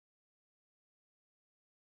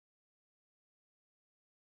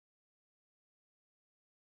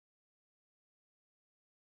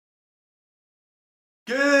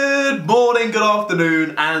Good morning, good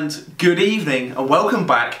afternoon, and good evening, and welcome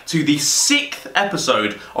back to the 6th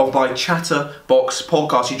episode of my ChatterBox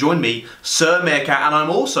podcast. You join me, Sir Meerkat, and I'm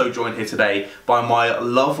also joined here today by my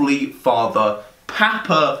lovely father,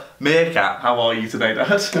 Papa Meerkat. How are you today, Dad?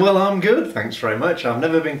 Well, I'm good, thanks very much. I've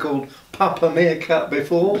never been called Papa Meerkat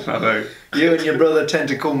before. I know. You and your brother tend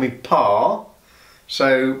to call me Pa.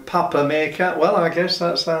 So, Papa Meerkat, well, I guess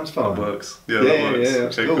that sounds fine. That works. Yeah, that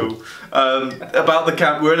works. Yeah, Okay, cool. About the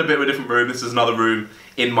camp, we're in a bit of a different room. This is another room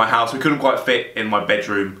in my house. We couldn't quite fit in my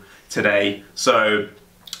bedroom today, so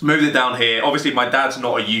moved it down here. Obviously, my dad's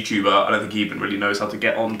not a YouTuber. I don't think he even really knows how to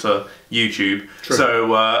get onto YouTube. True. So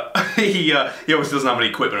he obviously doesn't have any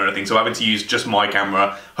equipment or anything, so having to use just my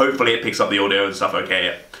camera. Hopefully it picks up the audio and stuff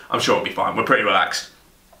okay. I'm sure it'll be fine. We're pretty relaxed.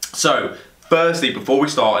 So, firstly, before we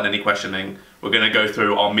start and any questioning, we're going to go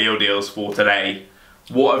through our meal deals for today.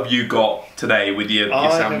 What have you got today with your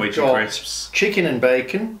sandwich and crisps? Chicken and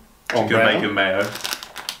bacon. Chicken, bacon, mayo.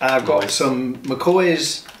 I've got some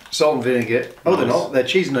McCoy's salt and vinegar. Oh, they're not. They're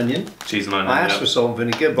cheese and onion. Cheese and onion. I asked for salt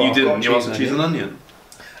and vinegar, but you I've didn't. got You asked for cheese and onion.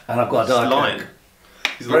 And I've got a Diet Coke.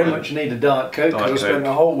 Very much need a Diet Coke because I spent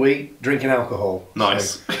the whole week drinking alcohol.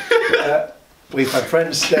 Nice. So, we've had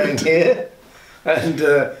friends staying here. And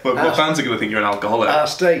my fans are going to think you're an alcoholic. Our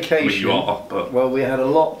staycation. I mean, you are, but well, we had a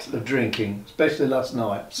lot of drinking, especially last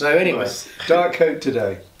night. So anyway, nice. Diet Coke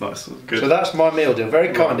today. Nice, good. So that's my meal deal.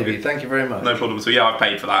 Very kind of you. Thank you very much. No problem. So yeah, I've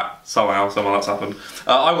paid for that somehow. Somehow that's happened.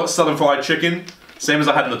 I've got southern fried chicken, same as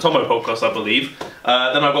I had in the Tomo podcast, I believe.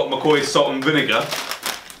 Then I've got McCoy's salt and vinegar.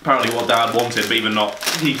 Apparently what Dad wanted, but even not.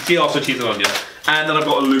 He asked for cheese and onion. And then I've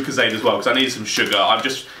got a Lucozade as well because I needed some sugar. I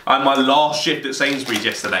had my last shift at Sainsbury's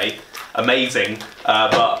yesterday. Amazing,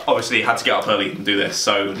 but obviously had to get up early and do this,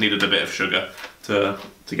 so needed a bit of sugar to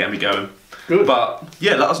get me going. Good. But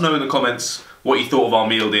yeah, let us know in the comments what you thought of our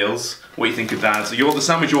meal deals, what you think of Dad's. The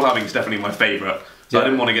sandwich you're having is definitely my favourite, so yeah. I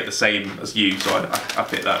didn't want to get the same as you, so I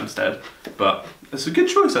picked that instead. But it's a good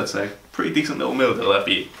choice, I'd say. Pretty decent little meal deal there for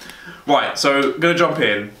you. Right, so I'm going to jump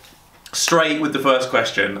in straight with the first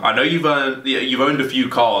question. I know you've owned a few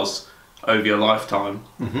cars over your lifetime.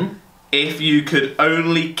 Mm-hmm. If you could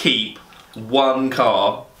only keep one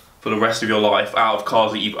car for the rest of your life out of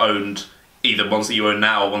cars that you've owned, either ones that you own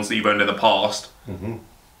now or ones that you've owned in the past,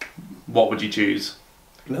 what would you choose?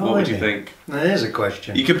 What would you think? There's a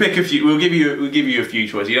question. You can pick a few. We'll give you a few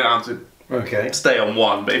choices. You don't have to stay on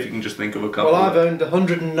one, but if you can just think of a couple. Well, I've owned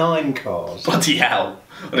 109 cars. Bloody hell!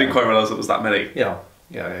 I didn't quite realise it was that many.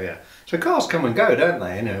 Yeah. So cars come and go, don't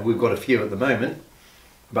they? You know, we've got a few at the moment.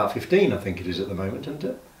 About 15, I think it is at the moment, isn't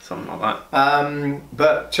it? Something like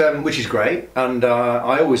that. Which is great, and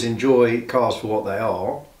I always enjoy cars for what they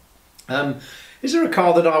are. Is there a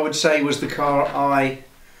car that I would say was the car I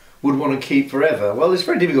would want to keep forever? Well, it's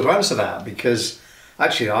very difficult to answer that because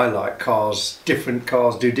actually I like cars. Different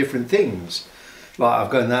cars do different things. Like I've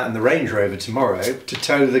got that in the Range Rover tomorrow to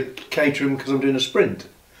tow the Caterham because I'm doing a sprint.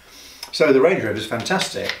 So the Range Rover is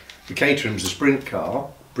fantastic. The Caterham's a sprint car,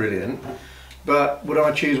 brilliant. But would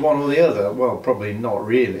I choose one or the other? Well, probably not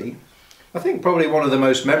really. I think probably one of the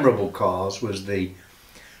most memorable cars was the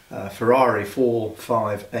Ferrari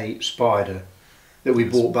 458 Spider that we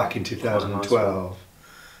bought back in 2012.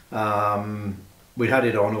 We'd had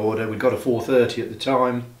it on order. We'd got a 430 at the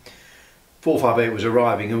time. 458 was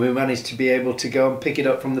arriving, and we managed to be able to go and pick it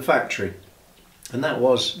up from the factory. And that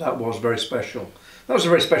was very special. That was a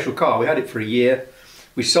very special car. We had it for a year.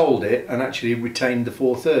 We sold it and actually retained the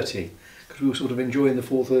 430. We were sort of enjoying the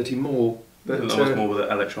 430 more. But that was more with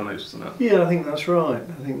the electronics, wasn't it? Yeah, I think that's right.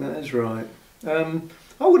 I think that is right.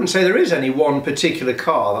 I wouldn't say there is any one particular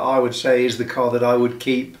car that I would say is the car that I would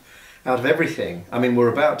keep out of everything. I mean,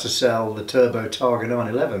 we're about to sell the Turbo Targa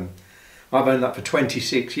 911. I've owned that for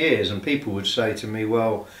 26 years, and people would say to me,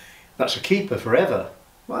 well, that's a keeper forever.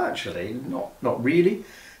 Well, actually, not really.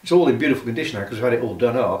 It's all in beautiful condition now because we've had it all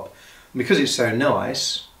done up. And because it's so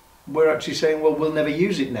nice, we're actually saying, well, we'll never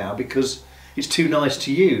use it now because it's too nice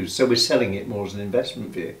to use, so we're selling it more as an investment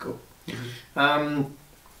vehicle.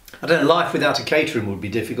 I don't know, life without a Caterham would be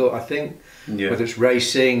difficult, I think. Yeah. Whether it's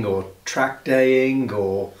racing or track daying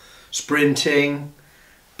or sprinting.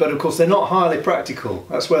 But of course they're not highly practical.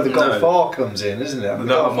 That's where the Golf R comes in, isn't it? They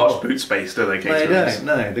don't have much boot space, do they, Caterhams? They don't,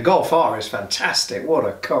 no. The Golf R is fantastic. What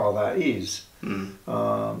a car that is. You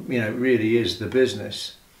know, it really is the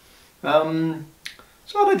business.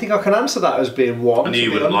 So I don't think I can answer that as being one. I knew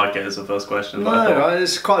you wouldn't like it as the first question. No,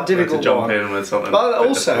 it's quite a difficult one. To jump in with something. But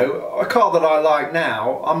also, a car that I like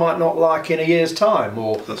now, I might not like in a year's time.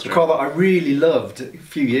 Or a car that I really loved a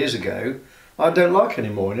few years ago, I don't like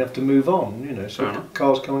anymore, and you have to move on, you know, so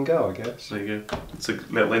cars come and go, I guess. There you go. It's a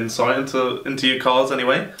little insight into your cars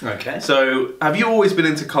anyway. Okay. So, have you always been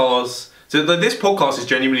into cars? So this podcast is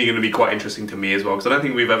genuinely going to be quite interesting to me as well, because I don't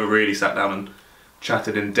think we've ever really sat down and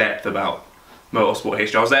chatted in depth about motorsport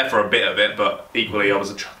history. I was there for a bit of it, but equally I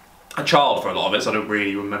was a child for a lot of it, so I don't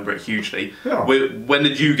really remember it hugely. Yeah. When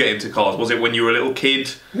did you get into cars? Was it when you were a little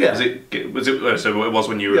kid? Yeah. So it was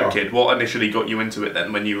when you were a kid. What initially got you into it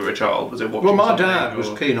then when you were a child? Was it watching Well, my something, dad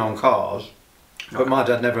was keen on cars, but my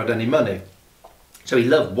dad never had any money. So he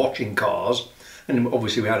loved watching cars, and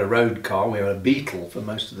obviously we had a road car, we had a Beetle for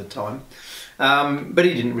most of the time. But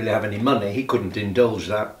he didn't really have any money, he couldn't indulge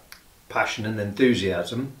that passion and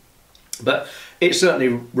enthusiasm. But it certainly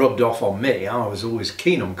rubbed off on me. I was always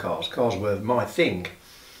keen on cars. Cars were my thing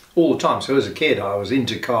all the time. So as a kid I was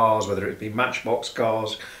into cars, whether it be Matchbox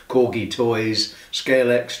cars, Corgi toys,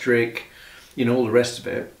 Scalextric, you know, all the rest of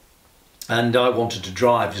it. And I wanted to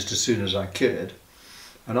drive just as soon as I could.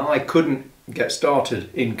 And I couldn't get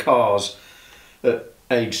started in cars at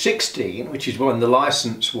age 16, which is when the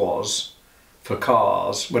licence was for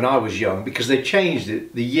cars when I was young, because they changed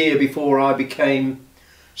it the year before I became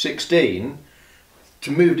 16 to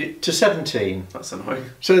moved it to 17. That's annoying.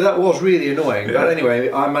 So that was really annoying. Yeah. But anyway,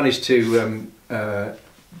 I managed to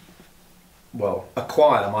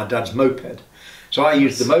acquire my dad's moped. So I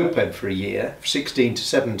used the moped for a year, 16 to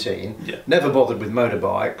 17. Yeah. Never bothered with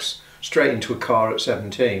motorbikes. Straight into a car at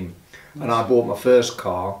 17. And I bought my first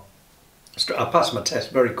car. I passed my test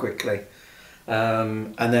very quickly.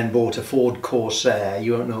 And then bought a Ford Corsair.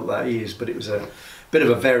 You won't know what that is, but it was a bit of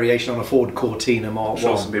a variation on a Ford Cortina Mark 1. I'm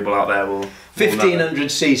sure some people out there will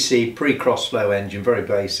 1500cc pre-crossflow engine, very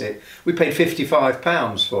basic. We paid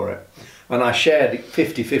 £55 for it, and I shared it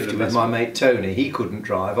 50-50 with my mate Tony. He couldn't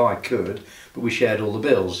drive, I could, but we shared all the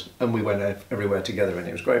bills, and we went everywhere together, and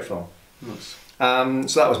it was great fun. Nice.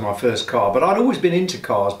 So that was my first car, but I'd always been into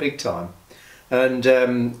cars big time, and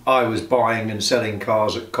I was buying and selling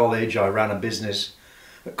cars at college. I ran a business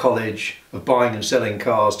at college of buying and selling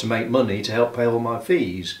cars to make money to help pay all my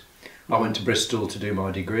fees. I went to Bristol to do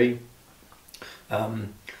my degree.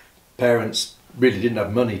 Parents really didn't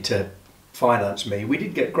have money to finance me. We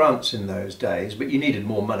did get grants in those days, but you needed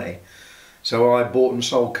more money. So I bought and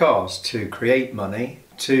sold cars to create money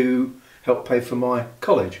to help pay for my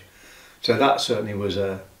college. So that certainly was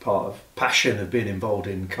a part of passion of being involved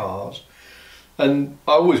in cars. And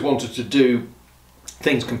I always wanted to do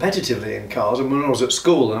things competitively in cars, and when I was at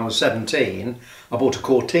school and I was 17, I bought a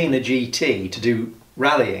Cortina GT to do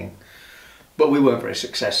rallying, but we weren't very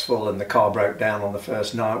successful, and the car broke down on the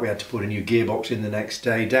first night. We had to put a new gearbox in the next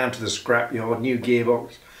day, down to the scrapyard, new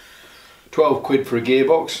gearbox, 12 quid for a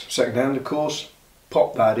gearbox, second hand of course,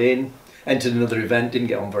 popped that in, entered another event, didn't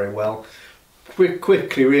get on very well.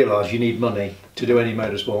 Quickly realised you need money to do any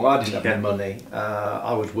motorsport. I didn't have any money.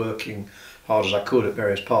 I was working hard as I could at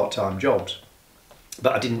various part-time jobs,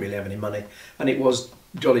 but I didn't really have any money, and it was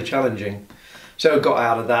jolly challenging. So I got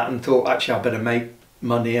out of that and thought, actually I better make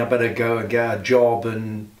money, I better go and get a job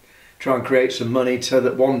and try and create some money so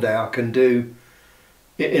that one day I can do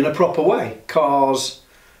it in a proper way. Cars,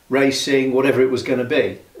 racing, whatever it was going to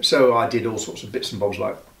be. So I did all sorts of bits and bobs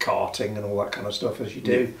like karting and all that kind of stuff, as you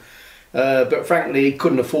do. But frankly,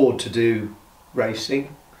 couldn't afford to do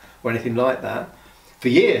racing or anything like that for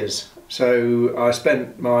years. So I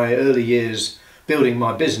spent my early years building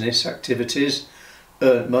my business activities,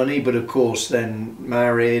 earned money, but of course then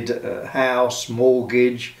married, house,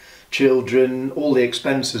 mortgage, children, all the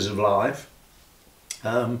expenses of life.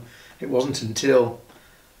 It wasn't until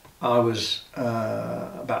I was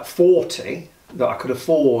about 40 that I could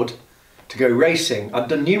afford to go racing. I'd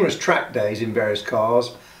done numerous track days in various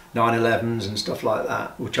cars, 911s and stuff like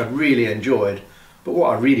that, which I really enjoyed, but what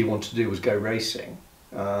I really wanted to do was go racing.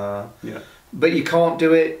 But you can't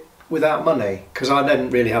do it without money, because I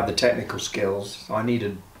didn't really have the technical skills. I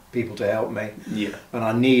needed people to help me, and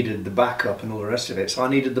I needed the backup and all the rest of it, so I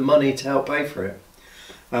needed the money to help pay for it.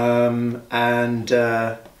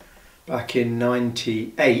 Back in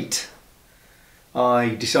 98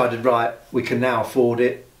 I decided, right, we can now afford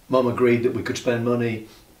it. Mum agreed that we could spend money,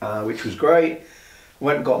 which was great.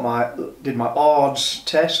 Went and did my ARDS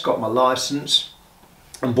test, got my licence,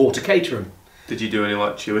 and bought a Caterham. Did you do any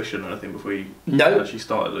like tuition or anything before you actually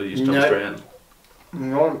started, or you just jumped straight in?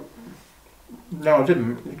 No, I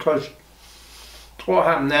didn't, because what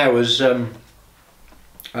happened there was bought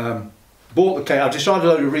the Caterham. I decided a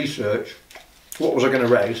load of research. What was I going to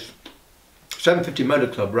race? 750 Motor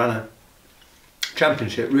Club ran a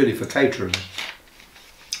championship really for Caterham.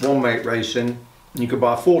 One mate racing, and you could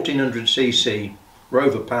buy a 1400cc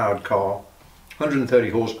Rover powered car, 130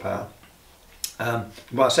 horsepower,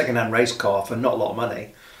 Buy a second-hand race car for not a lot of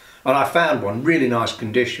money. And I found one, really nice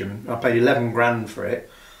condition. I paid 11 grand for it.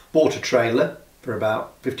 Bought a trailer for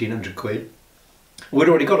about 1,500 quid. We'd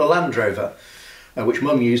already got a Land Rover, which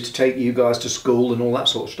Mum used to take you guys to school and all that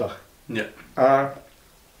sort of stuff. Yeah. So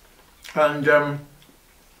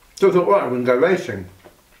I thought, right, I'm going to go racing.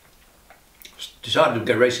 Decided to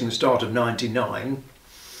go racing the start of '99.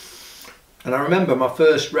 And I remember my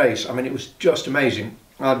first race, I mean, it was just amazing.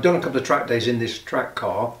 I'd done a couple of track days in this track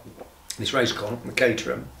car, this race car, the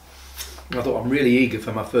Caterham. And I thought, I'm really eager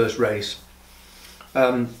for my first race.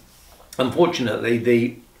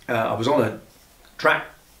 Unfortunately, I was on a track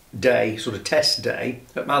day, sort of test day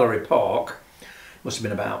at Mallory Park. Must have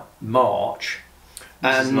been about March.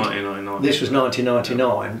 This is 1999. This was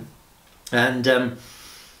 1999. And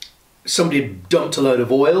somebody dumped a load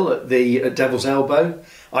of oil at Devil's Elbow.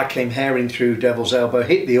 I came herring through Devil's Elbow,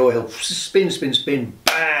 hit the oil, spin, spin, spin,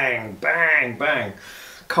 bang, bang, bang.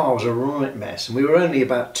 Car was a right mess, and we were only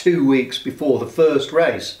about 2 weeks before the first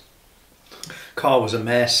race. Car was a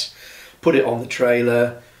mess. Put it on the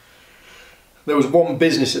trailer. There was one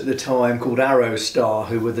business at the time called Arrowstar,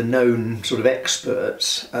 who were the known sort of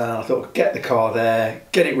experts. I thought, get the car there,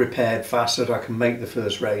 get it repaired fast so that I can make the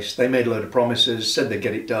first race. They made a load of promises, said they'd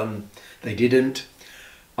get it done. They didn't.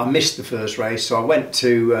 I missed the first race, so I went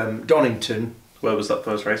to Donington. Where was that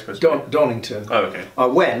first race supposed to be? Donington. Oh, okay. I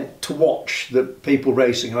went to watch the people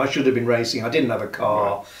racing. I should have been racing. I didn't have a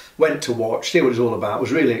car. Right. Went to watch, see what it was all about.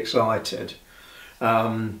 Was really excited.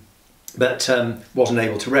 But wasn't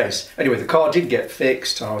able to race. Anyway, the car did get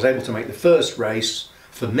fixed, and I was able to make the first race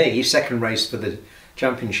for me, second race for the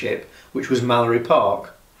championship, which was Mallory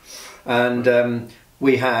Park. And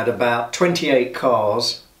we had about 28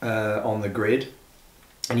 cars on the grid,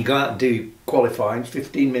 and you go out and do qualifying,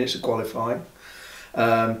 15 minutes of qualifying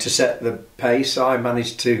to set the pace. I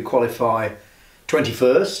managed to qualify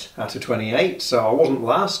 21st out of 28, so I wasn't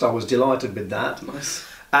last. I was delighted with that. Nice.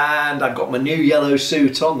 And I got my new yellow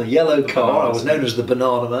suit on, the yellow car. I was known as the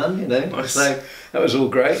Banana Man, you know. Nice. So that was all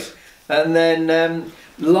great. And then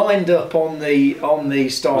lined up on the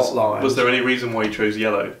start line. Was there any reason why you chose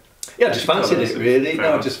yellow? Yeah, I just fancied it, really. Fair No,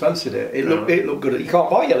 I enough. just fancied it. It looked good. You can't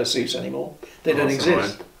buy yellow suits anymore. They don't That's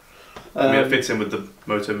exist. I mean, it fits in with the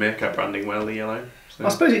Moto Meerkat branding well, the yellow. So I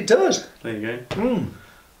suppose it does. there you go. Mm.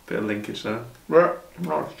 Bit of linkage there. Yeah,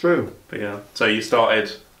 that's true. But yeah, so you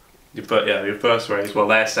started your first race. Well,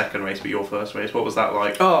 their second race, but your first race. What was that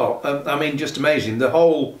like? Oh, I mean, just amazing. The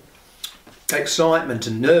whole excitement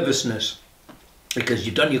and nervousness, because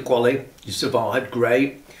you've done your quali, you survived,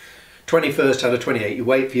 great. 21st out of 28, you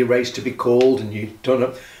wait for your race to be called, and you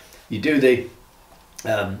do the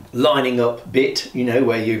lining up bit, you know,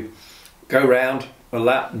 where you go round a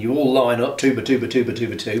lap and you all line up, two by two by two by two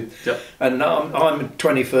by two. Yep. And I'm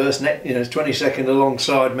 21st, you know, 22nd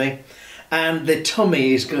alongside me. And the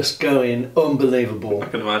tummy is just going unbelievable. I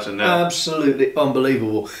can imagine now. Absolutely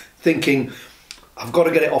unbelievable. Thinking, I've got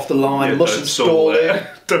to get it off the line, mustn't stall it.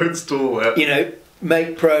 Don't stall it. You know,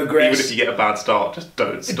 make progress. Even if you get a bad start, just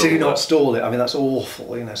don't stall it. Do not stall it. I mean, that's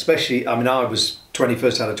awful, you know, especially, I mean, I was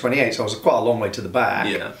 21st out of 28, so I was quite a long way to the back.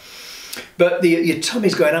 Yeah. But your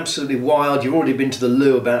tummy's going absolutely wild. You've already been to the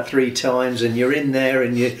loo about 3 times, and you're in there,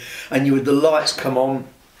 and the lights come on,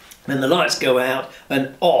 and the lights go out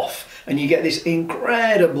and off. And you get this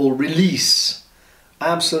incredible release,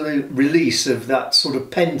 absolute release of that sort of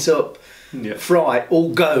pent up fright.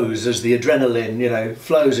 All goes as the adrenaline, you know,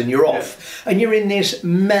 flows, and you're off. And you're in this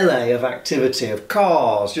melee of activity, of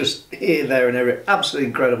cars, just here, there and everywhere. Absolutely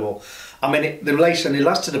incredible. I mean, the race only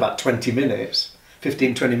lasted about 20 minutes,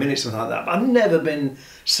 15, 20 minutes, something like that. But I've never been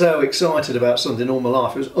so excited about something all my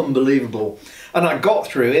life. It was unbelievable. And I got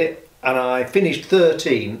through it, and I finished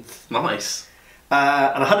 13th. Nice.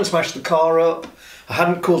 And I hadn't smashed the car up, I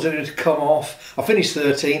hadn't caused it to come off. I finished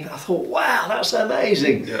 13th. I thought, wow, that's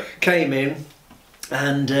amazing. Yeah. Came in,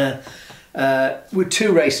 and with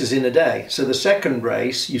 2 races in a day. So the second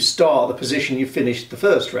race, you start the position you finished the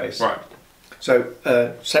first race. Right. So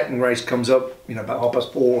second race comes up, you know, about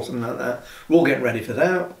 4:30 or something like that. We're all getting ready for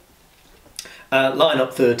that. Line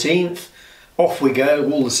up 13th. Off we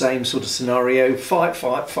go, all the same sort of scenario. Fight,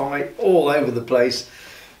 all over the place.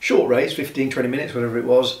 Short race, 15, 20 minutes, whatever it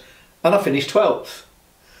was, and I finished 12th.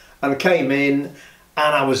 And I came in,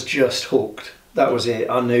 and I was just hooked. That was it.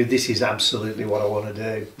 I knew this is absolutely what I want to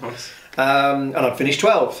do. Nice. And I finished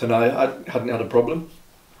 12th, and I hadn't had a problem.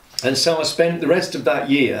 And so I spent the rest of that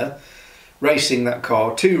year racing that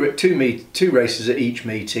car, two races at each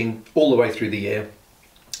meeting, all the way through the year.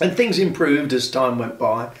 And things improved as time went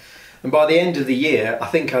by. And by the end of the year, I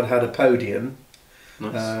think I'd had a podium.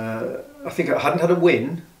 Nice. I think I hadn't had a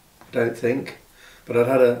win, I don't think. but I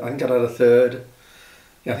think I'd had a third.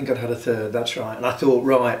 Yeah, I think I'd had a third, that's right. And I thought,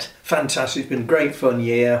 right, fantastic, it's been a great fun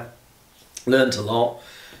year, learnt a lot.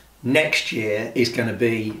 Next year is going to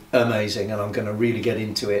be amazing and I'm going to really get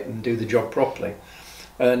into it and do the job properly.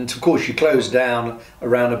 And of course you close down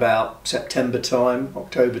around about September time,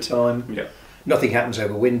 October time. Yeah. Nothing happens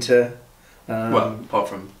over winter. Well, apart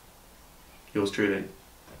from yours truly.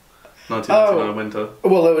 1999 winter.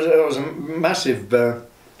 Well, there was a massive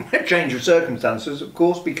change of circumstances, of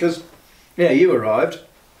course, because, yeah, you arrived.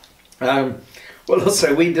 Well,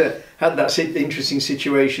 also we'd had that interesting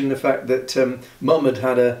situation, the fact that Mum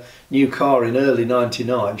had a new car in early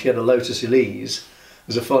 '99. She had a Lotus Elise. It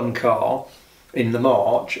was a fun car in the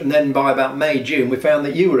March, and then by about May, June, we found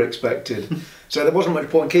that you were expected. So there wasn't much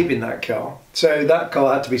point keeping that car. So that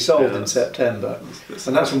car had to be sold in September,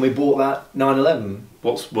 and that's when we bought that 911.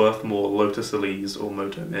 What's worth more, Lotus Elise or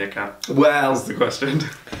Moto Meerkat? Well, that's the question.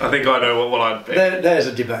 I think I know what I'd pick. There's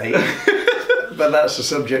a debate. But that's a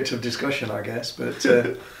subject of discussion, I guess. But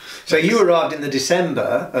so you arrived in the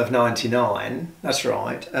December of '99. That's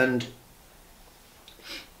right, and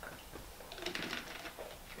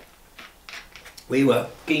we were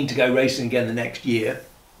keen to go racing again the next year.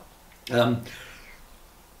 Is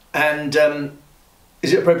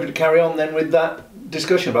it appropriate to carry on then with that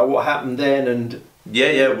discussion about what happened then and?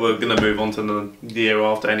 Yeah, we're going to move on to the year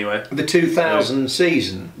after anyway. The 2000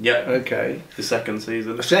 season? Yeah. Okay. The second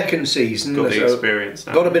season. The second season. Got the experience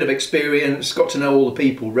now. Got a bit of experience, got to know all the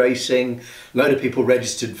people racing, a load of people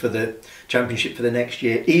registered for the championship for the next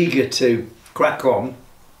year, eager to crack on.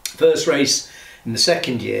 First race in the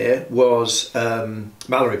second year was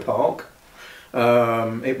Mallory Park.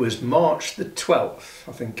 It was March the 12th,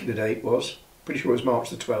 I think the date was. Pretty sure it was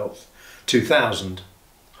March the 12th, 2000.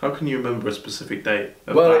 How can you remember a specific date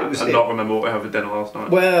of well, that and not remember what we had for dinner last night?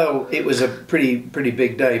 Well, it was a pretty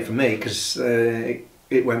big day for me because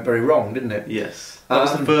it went very wrong, didn't it? Yes. That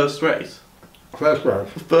was the first race? First race.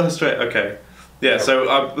 First race, okay. Yeah, so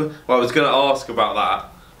I was going to ask about that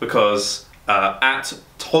because at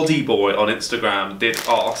Toddyboy on Instagram did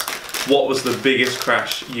ask what was the biggest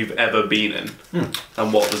crash you've ever been in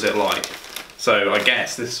and what was it like? So I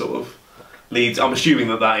guess this sort of leads, I'm assuming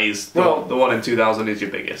that is the one in 2000 is your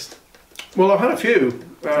biggest. Well, I've had a few.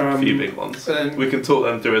 A few big ones. We can talk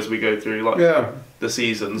them through as we go through the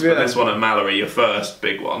seasons. But this one at Mallory, your first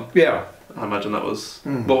big one. Yeah. I imagine that was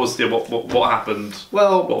what happened?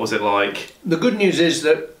 Well, what was it like? The good news is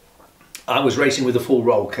that I was racing with a full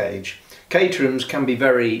roll cage. Caterhams can be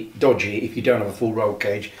very dodgy if you don't have a full roll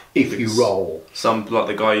cage, if you roll. Some, like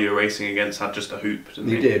the guy you were racing against, had just a hoop, didn't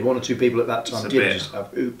he? He did. One or two people at that time did just have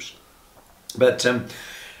hoops. But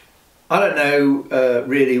I don't know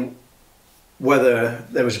really whether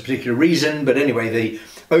there was a particular reason, but anyway, the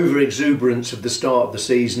over-exuberance of the start of the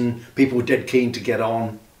season, people were dead keen to get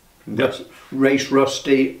on, race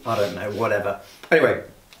rusty, I don't know, whatever. Anyway,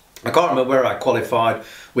 I can't remember where I qualified.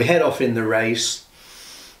 We head off in the race.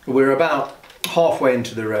 We're about halfway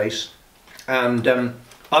into the race, and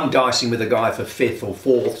I'm dicing with a guy for 5th or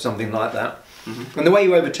 4th, something like that. Mm-hmm. And the way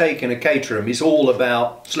you overtake in a Caterham is all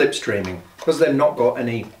about slipstreaming, because they've not got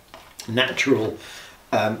any natural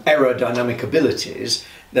aerodynamic abilities.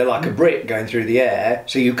 They're like a brick going through the air,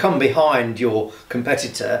 so you come behind your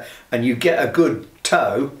competitor and you get a good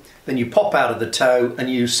tow, then you pop out of the tow and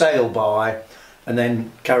you sail by and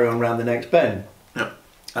then carry on around the next bend.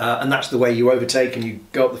 And that's the way you overtake and you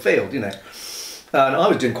go up the field, you know. And I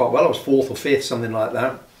was doing quite well. I was 4th or 5th, something like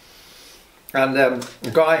that. And a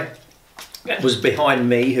guy was behind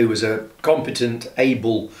me who was a competent,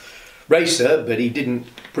 able racer, but he didn't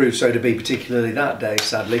prove so to be particularly that day,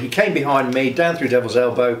 sadly. He came behind me, down through Devil's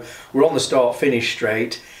Elbow. We're on the start-finish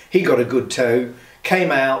straight. He got a good tow,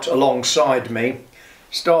 came out alongside me,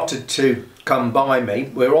 started to come by me.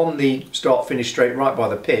 We're on the start-finish straight right by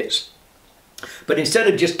the pits. But instead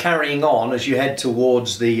of just carrying on as you head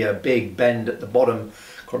towards the big bend at the bottom,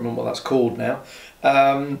 I can't remember what that's called now,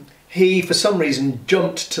 he for some reason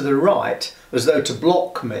jumped to the right as though to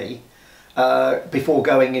block me before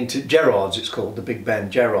going into Gerrard's, it's called, the big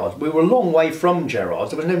bend, Gerrard's. We were a long way from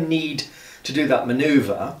Gerrard's, there was no need to do that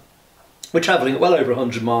manoeuvre. We're travelling at well over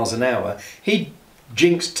 100 miles an hour. He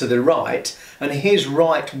jinxed to the right and his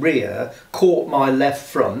right rear caught my left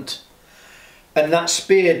front, and that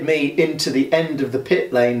speared me into the end of the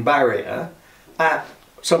pit lane barrier at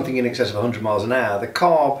something in excess of 100 miles an hour. The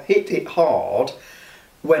car hit it hard,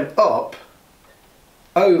 went up,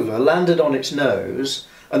 over, landed on its nose,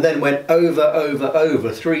 and then went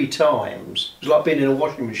over 3 times. It was like being in a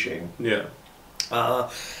washing machine. Yeah.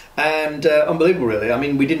 And unbelievable, really. I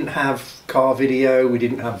mean, we didn't have car video, we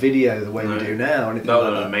didn't have video the way we do now. Or anything that would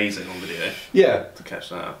like have that. been amazing on video. Yeah. To catch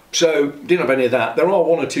that. So, didn't have any of that. There are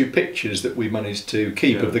 1 or 2 pictures that we managed to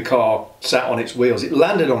keep of the car sat on its wheels. It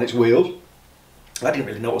landed on its wheels. I didn't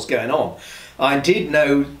really know what was going on. I did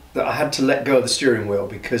know that I had to let go of the steering wheel,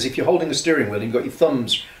 because if you're holding the steering wheel and you've got your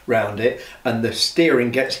thumbs round it and the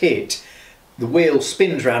steering gets hit, the wheel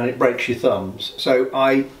spins round and it breaks your thumbs. So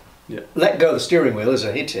I let go of the steering wheel as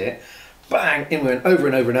I hit it, bang, it went over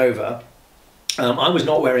and over and over. I was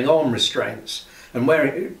not wearing arm restraints, and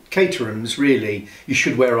wearing Caterhams, really, you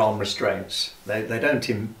should wear arm restraints. They don't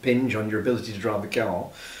impinge on your ability to drive the car,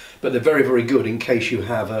 but they're very, very good in case you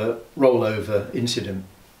have a rollover incident.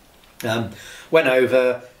 Went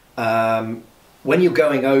over. When you're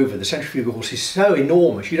going over, the centrifugal force is so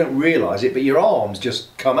enormous you don't realise it, but your arms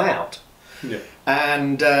just come out. Yeah.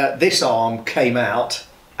 And this arm came out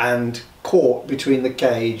and caught between the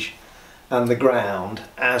cage and the ground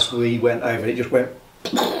as we went over. It just went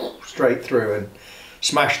straight through and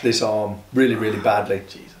smashed this arm really, really badly.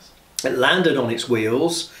 Jesus. It landed on its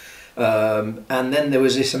wheels, and then there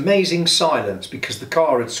was this amazing silence because the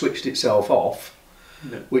car had switched itself off,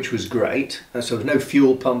 which was great. So there was no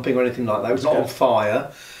fuel pumping or anything like that. It was not on fire.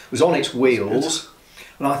 It was on its wheels.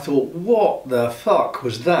 And I thought, what the fuck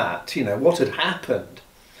was that? You know, what had happened?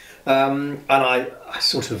 And I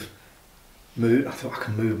sort of moved. I thought I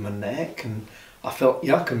can move my neck, and I felt,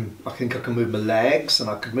 I think I can move my legs, and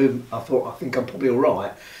I could move. I thought, I think I'm probably all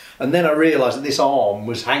right. And then I realised that this arm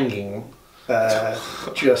was hanging,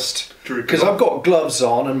 just because I've got gloves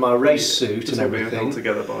on and my race suit and everything. Held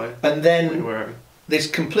together by. And then this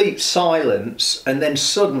complete silence, and then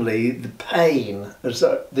suddenly the pain, as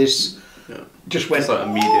this just went, like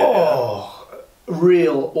immediate,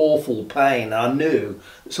 real awful pain. I knew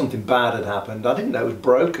that something bad had happened. I didn't know it was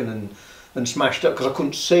broken and smashed up because I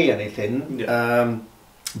couldn't see anything.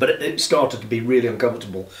 But it started to be really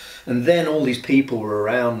uncomfortable. And then all these people were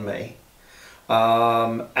around me,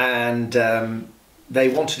 and they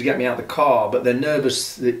wanted to get me out of the car, but they're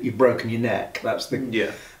nervous that you've broken your neck. That's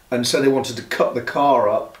the And so they wanted to cut the car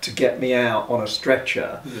up to get me out on a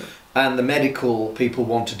stretcher. And the medical people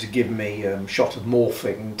wanted to give me a shot of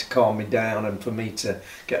morphine to calm me down and for me to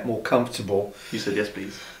get more comfortable. You said yes,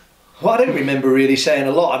 please. Well, I don't remember really saying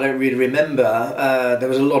a lot. I don't really remember. There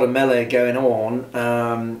was a lot of melee going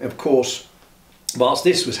on. Of course, whilst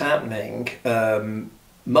this was happening,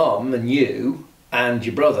 Mum and you and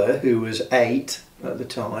your brother, who was 8 at the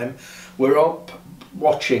time, were up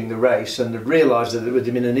watching the race and had realised that there had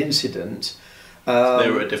been an incident. They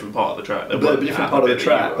were at a different part of the track. They were a different part of the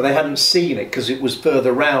track, but they hadn't seen it because it was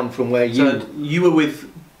further round from where you... So you were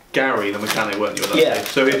with Gary, the mechanic, weren't you, at that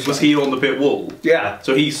stage? So was he on the pit wall? Yeah.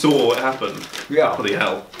 So he saw what happened? Yeah. Bloody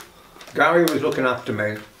hell. Gary was looking after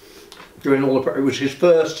me during all the... It was his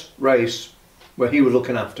first race where he was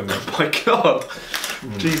looking after me. Oh my God.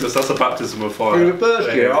 Jesus, that's a baptism of fire. It was the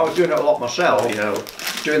first year. I was doing it a lot myself. Bloody hell.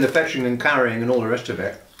 Doing the fetching and carrying and all the rest of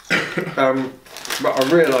it. But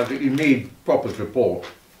I realised that you need proper support.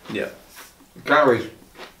 Yeah. Gary's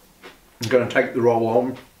going to take the role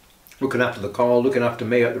on, looking after the car, looking after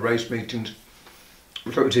me at the race meetings.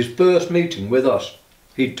 So it was his first meeting with us.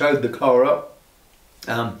 He towed the car up,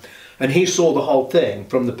 and he saw the whole thing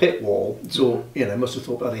from the pit wall. So must have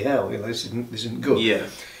thought, bloody hell, this isn't good. Yeah.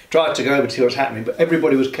 Tried to go over to see what's happening, but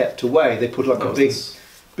everybody was kept away. They put like a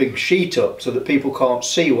big sheet up so that people can't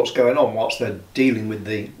see what's going on whilst they're dealing with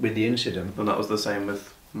the incident. And that was the same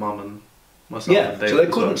with Mum and myself. Yeah, and David, so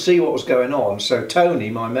they couldn't see what was going on. So Tony,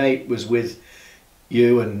 my mate, was with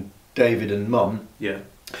you and David and Mum. Yeah.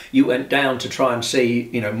 You went down to try and see,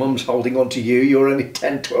 Mum's holding on to you. You're only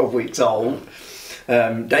 10, 12 weeks old.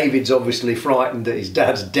 David's obviously frightened that his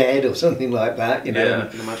dad's dead or something like that. Yeah, I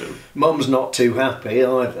can imagine. Mum's not too happy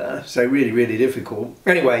either, so really, really difficult.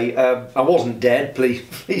 Anyway, I wasn't dead,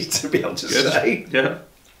 pleased to be able to say. Yeah.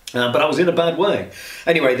 But I was in a bad way.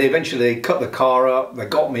 Anyway, they eventually cut the car up, they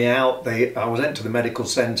got me out, I was sent to the medical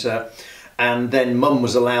centre, and then Mum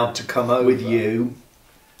was allowed to come over with you,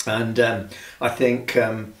 and I think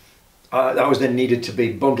I was then needed to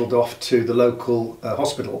be bundled off to the local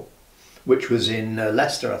hospital, which was in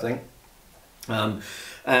Leicester, I think.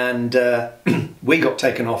 And we got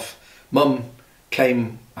taken off. Mum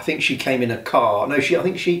came, I think she came in a car. No, I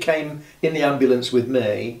think she came in the ambulance with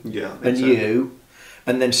me and you.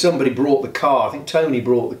 And then somebody brought the car. I think Tony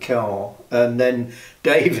brought the car. And then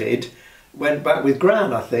David went back with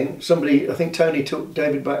Gran, I think. I think Tony took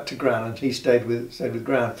David back to Gran and he stayed with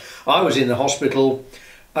Gran. I was in the hospital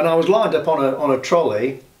and I was lined up on a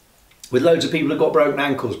trolley. with loads of people who got broken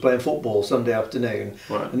ankles playing football Sunday afternoon.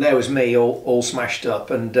 Right. And there was me all smashed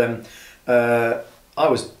up, and I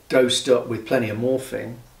was dosed up with plenty of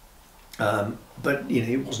morphine, but you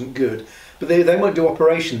know, it wasn't good. But they won't do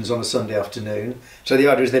operations on a Sunday afternoon, so the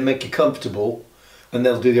idea is they make you comfortable and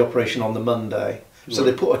they'll do the operation on the Monday. So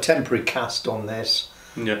they put a temporary cast on this,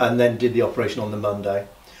 and then did the operation on the Monday,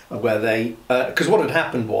 where they, because what had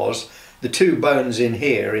happened was the two bones in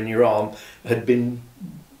here in your arm had been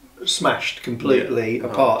smashed completely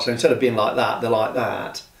apart. So instead of being like that, they're like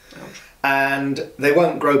that. Ouch. And they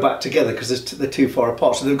won't grow back together because they're too far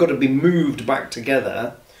apart. So they've got to be moved back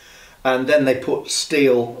together, and then they put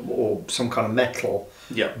steel or some kind of metal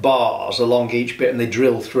bars along each bit, and they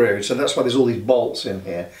drill through. So that's why there's all these bolts in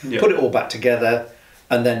here. Put it all back together,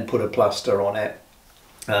 and then put a plaster on it,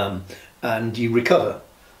 and you recover.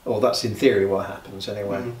 Or that's in theory what happens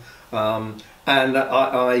anyway. And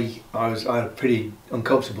I had a pretty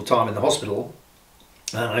uncomfortable time in the hospital.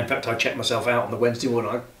 And in fact, I checked myself out on the Wednesday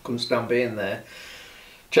morning. I couldn't stand being there.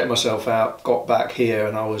 Checked myself out, got back here,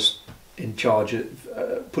 and I was in charge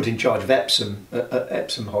of, put in charge of Epsom, at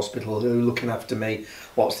Epsom Hospital, who were looking after me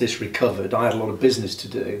whilst this recovered. I had a lot of business to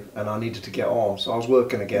do, and I needed to get on, so I was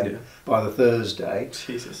working again by the Thursday.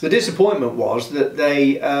 Jesus. The disappointment was that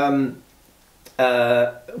they,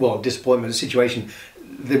 disappointment, the situation,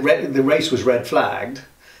 the race was red flagged,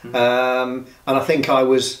 and I think I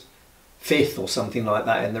was 5th or something like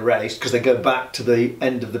that in the race, because they go back to the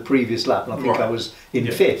end of the previous lap, and I think I was in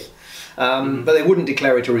 5th. But they wouldn't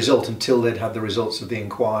declare it a result until they'd had the results of the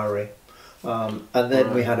inquiry. And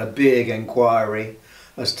then we had a big inquiry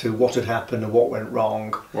as to what had happened and what went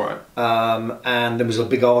wrong. And there was a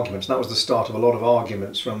big argument, and that was the start of a lot of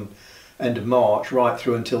arguments from end of March right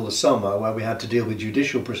through until the summer, where we had to deal with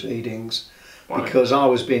judicial proceedings because I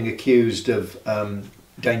was being accused of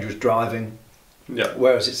dangerous driving,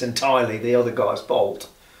 whereas it's entirely the other guy's fault.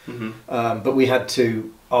 But we had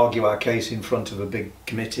to argue our case in front of a big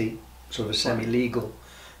committee, sort of a semi-legal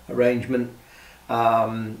arrangement.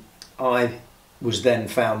 I was then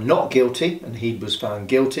found not guilty, and he was found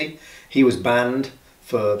guilty. He was banned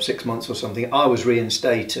for 6 months or something. I was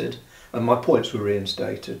reinstated, and my points were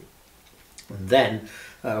reinstated. And then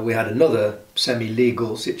we had another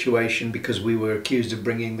semi-legal situation because we were accused of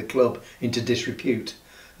bringing the club into disrepute.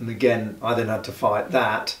 And again, I then had to fight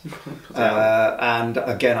that. And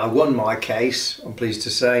again, I won my case, I'm pleased to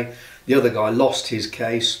say. The other guy lost his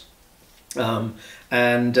case.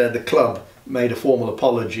 And the club made a formal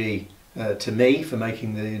apology to me for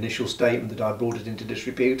making the initial statement that I brought it into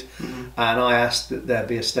disrepute. And I asked that there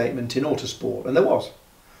be a statement in Autosport, and there was.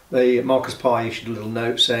 Marcus Pye issued a little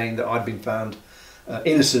note saying that I'd been found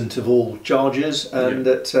innocent of all charges, and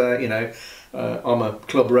that I'm a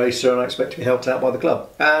club racer and I expect to be helped out by the club,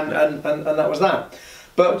 and that was that.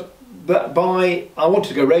 But I wanted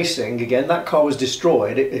to go racing again. That car was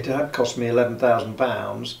destroyed. It had cost me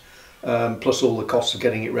 £11,000 plus all the costs of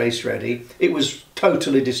getting it race ready. It was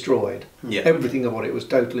totally destroyed. Everything about it was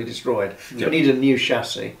totally destroyed. So I needed a new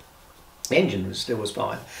chassis. The engine still was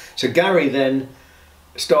fine. So Gary then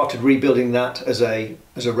started rebuilding that as a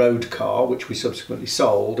road car, which we subsequently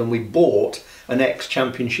sold, and we bought an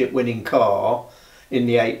ex-championship winning car in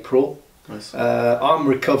the April. Nice. I'm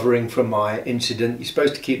recovering from my incident. You're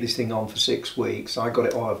supposed to keep this thing on for 6 weeks. I got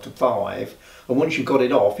it on after 5, and once you've got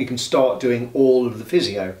it off, you can start doing all of the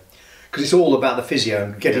physio, because it's all about the physio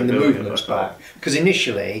and getting the movements back. Because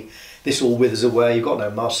initially this all withers away, you've got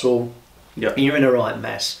no muscle, and you're in a right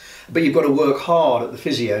mess, but you've got to work hard at the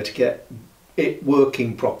physio to get it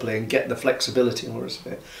working properly and get the flexibility and all the rest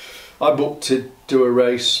of it. I booked to do a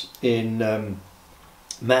race in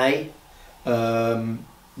May,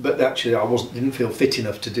 but actually I didn't feel fit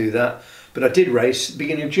enough to do that. But I did race at the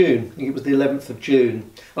beginning of June. I think it was the 11th of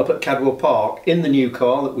June, up at Cadwell Park in the new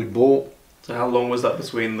car that we'd bought. So how long was that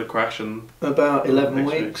between the crash and... About 11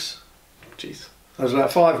 weeks. Jeez. I was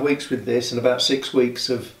about 5 weeks with this and about 6 weeks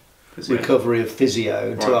of recovery of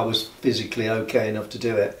physio until I was physically okay enough to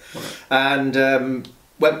do it. And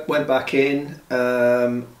went back in,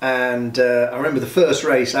 and I remember the first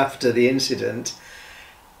race after the incident,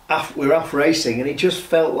 we were off racing, and it just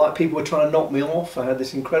felt like people were trying to knock me off. I had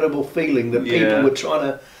this incredible feeling that people were trying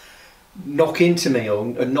to knock into me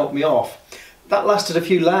and knock me off. That lasted a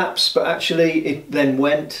few laps, but actually it then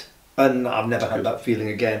went, and I've never had that feeling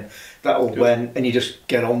again. That all went, and you just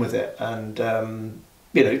get on with it, and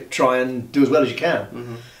try and do as well as you can. I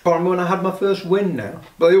can't remember when I had my first win now.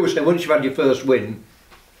 But they always say once you've had your first win,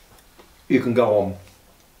 you can go on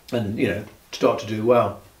and start to do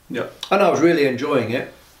well. And I was really enjoying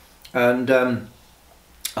it, and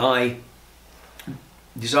I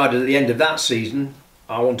decided at the end of that season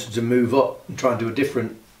I wanted to move up and try and do a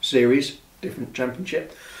different series, different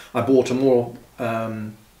championship. I bought a more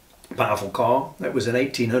powerful car. That was an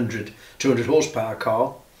 1800 200 horsepower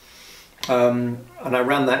car, and I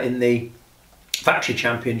ran that in the factory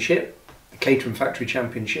championship, the Caterham factory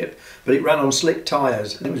championship, but it ran on slick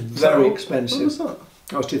tyres and it was very expensive. What was that?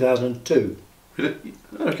 That was 2002.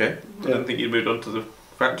 Okay, I didn't think you'd moved on to the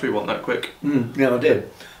factory one that quick. Yeah, I did.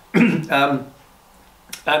 And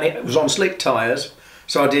it was on slick tyres,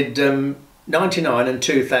 so I did 99 and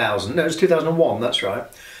 2000. No, it was 2001, that's right.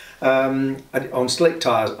 On slick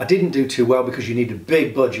tyres. I didn't do too well because you need a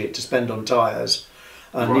big budget to spend on tyres.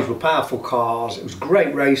 And these were powerful cars. It was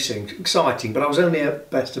great racing, exciting, but I was only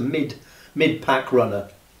at best a mid-pack runner.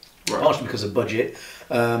 Partially because of budget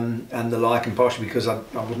and the like, and partially because I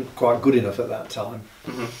wasn't quite good enough at that time.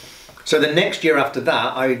 So the next year after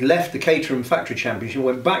that, I left the Caterham Factory Championship and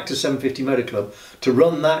went back to 750 Motor Club to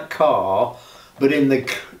run that car, but in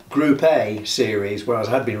the Group A series, whereas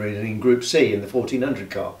I had been running in Group C in the 1400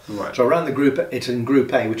 car. So I ran it in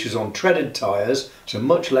Group A, which is on treaded tyres, so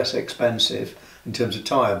much less expensive in terms of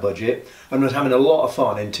tyre budget, and was having a lot of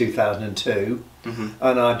fun in 2002,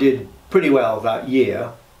 and I did pretty well that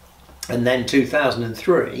year. And then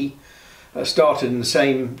 2003, I started in the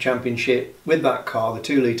same championship with that car, the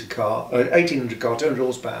 2-litre car, 1800 car, 200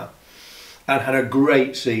 horsepower, and had a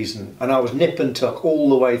great season. And I was nip and tuck all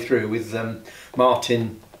the way through with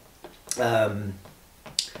Martin, I can't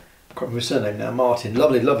remember his surname now, Martin,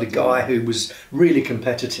 lovely guy who was really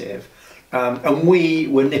competitive. And we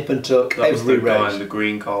were nip and tuck every race. That was the guy in the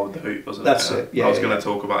green car with the hoop, wasn't it? That's it, yeah. I was going to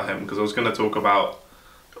talk about him, because I was going to talk about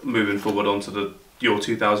moving forward onto your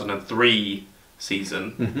 2003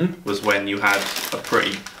 season, was when you had a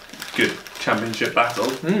pretty good championship battle,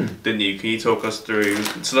 didn't you? Can you talk us through?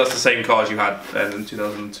 So that's the same cars you had then in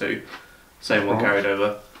 2002, same one carried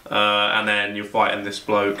over, and then you're fighting this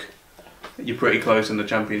bloke. You're pretty close in the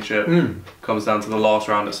championship. Comes down to the last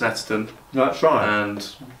round at Snetterton. That's right. And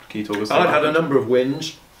can you talk us through? I'd had a number of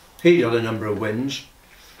wins. He had a number of wins.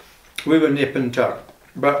 We were nip and tuck,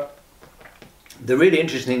 but the really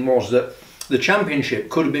interesting thing was that the championship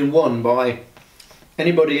could have been won by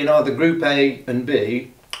anybody in either Group A and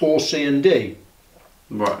B or C and D.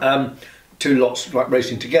 Right. Two lots like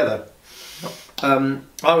racing together. I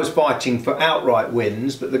was fighting for outright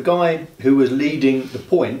wins, but the guy who was leading the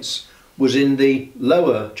points was in the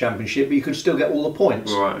lower championship, but you could still get all the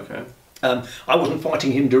points. Right, okay. I wasn't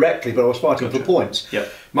fighting him directly, but I was fighting for points.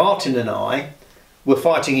 Yep. Martin and I were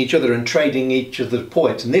fighting each other and trading each other's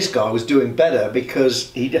points, and this guy was doing better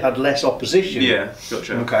because he had less opposition. Yeah,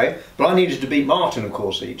 gotcha. Okay, but I needed to beat Martin, of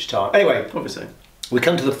course, each time. Anyway, obviously, we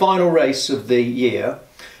come to the final race of the year.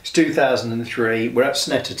 It's 2003. We're at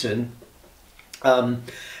Snetterton, and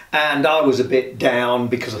I was a bit down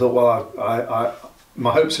because I thought, well,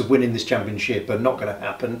 my hopes of winning this championship are not going to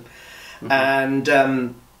happen.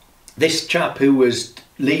 And this chap who was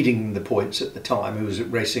leading the points at the time, who was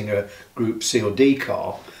racing a Group C or D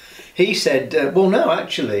car, he said, well, no,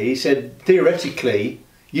 actually, he said, theoretically,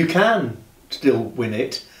 you can still win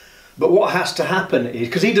it, but what has to happen is,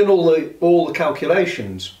 because he'd done all the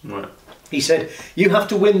calculations, right. He said, you have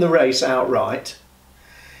to win the race outright,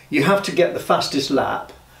 you have to get the fastest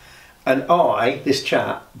lap, and this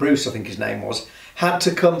chap, Bruce I think his name was, had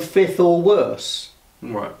to come 5th or worse.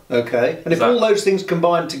 Right. Okay, and if all those things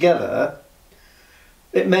combined together,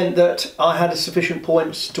 it meant that I had sufficient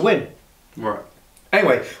points to win. Right.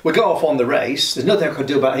 Anyway, we go off on the race. There's nothing I could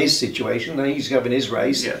do about his situation. He's having his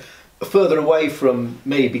race. Yeah. Further away from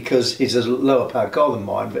me because he's a lower powered car than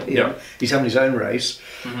mine, but he's having his own race.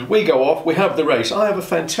 We go off, we have the race. I have a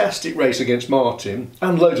fantastic race against Martin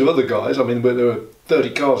and loads of other guys. I mean, there were 30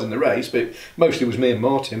 cars in the race, but mostly it was me and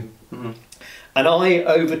Martin. And I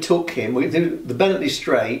overtook him with the Bentley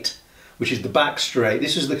Straight, which is the back straight.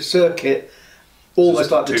 This is the circuit, almost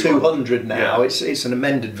like the 200 now. Yeah. It's an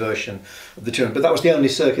amended version of the 200, but that was the only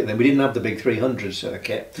circuit then. We didn't have the big 300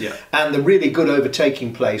 circuit. Yeah. And the really good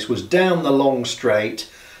overtaking place was down the long straight,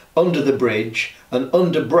 under the bridge, and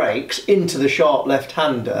under brakes into the sharp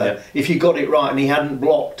left-hander. Yeah. If you got it right and he hadn't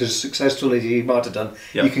blocked as successfully as he might have done,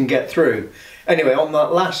 you can get through. Anyway, on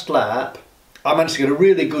that last lap, I managed to get a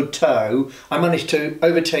really good tow. I managed to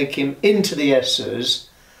overtake him into the S's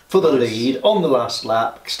for the lead on the last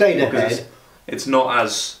lap, stayed ahead. It's not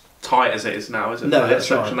as tight as it is now, is it? No,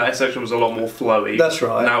 that's right. That section was a lot more flowy. That's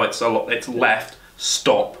right. Now it's it's left,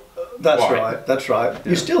 stop. That's right, that's right.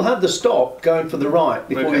 Yeah. You still had the stop going for the right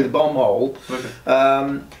before the bomb hole.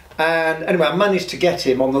 Okay. And anyway, I managed to get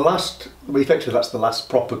him on the last, well, effectively that's the last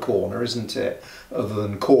proper corner, isn't it? Other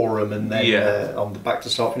than Coram and then on the back to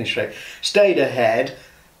start finish straight. Stayed ahead,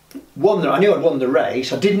 I knew I'd won the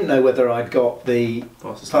race. I didn't know whether I'd got the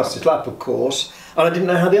fastest lap, of course, and I didn't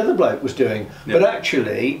know how the other bloke was doing. Yeah. But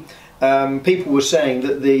actually, people were saying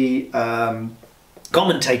that the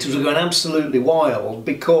commentators were going absolutely wild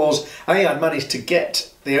because I'd managed to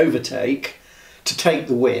get the overtake to take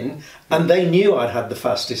the win, and they knew I'd had the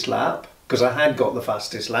fastest lap because I had got the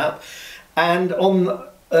fastest lap. And on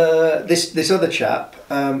this other chap,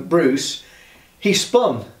 Bruce, he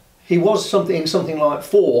spun. He was something like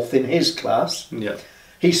fourth in his class. Yeah.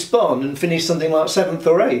 He spun and finished something like 7th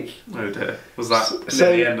or 8th. Oh dear. Was that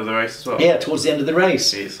near the end of the race as well? Yeah, towards the end of the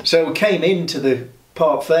race. Jeez. So we came into the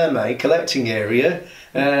Parc Fermé collecting area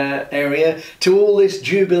to all this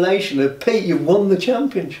jubilation of Pete, you won the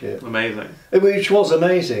championship. Amazing. Which was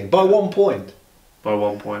amazing by 1 point. By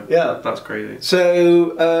 1 point. Yeah. That's crazy.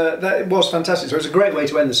 So that was fantastic. So it was a great way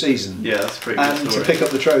to end the season. Yeah, that's pretty good. And to pick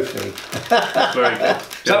up the trophy. Very good.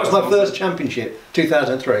 So that was my first championship,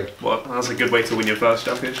 2003. Well, that's a good way to win your first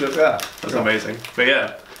championship. Yeah. That's amazing. But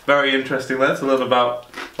yeah, very interesting there to learn about,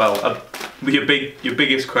 well, your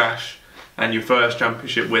biggest crash and your first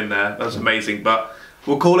championship win there. That's amazing. But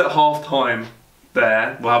we'll call it half time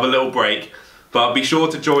there. We'll have a little break. But be sure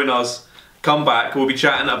to join us. Come back, we'll be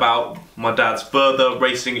chatting about my dad's further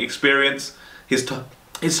racing experience, his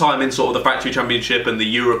time in sort of the factory championship and the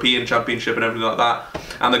European championship and everything like that,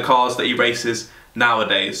 and the cars that he races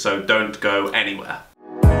nowadays, so don't go anywhere.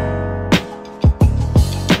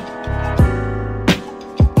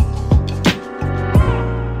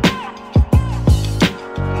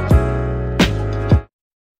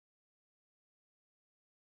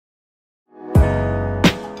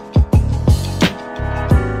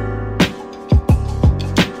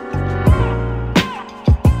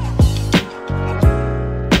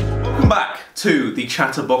 To the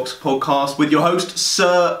ChatterBox podcast with your host,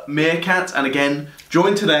 Sir Meerkat, and again,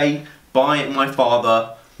 joined today by my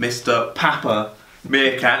father, Mr. Papa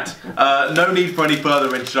Meerkat. No need for any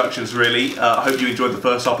further introductions, really. I hope you enjoyed the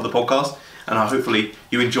first half of the podcast, and hopefully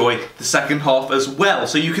you enjoy the second half as well.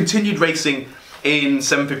 So you continued racing in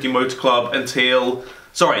 750 Motor Club until,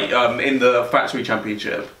 in the factory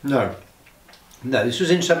championship. No, this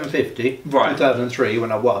was in 750, right. 2003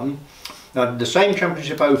 when I won. The same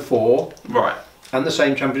championship 04, right, and the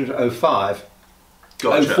same championship 05.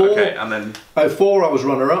 Gotcha. 04, okay, and then 04 I was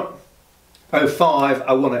runner-up. 05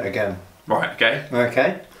 I won it again. Right. Okay.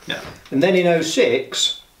 Okay. Yeah. And then in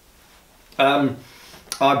 06, I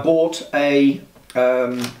bought a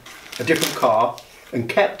different car and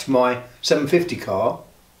kept my 750 car.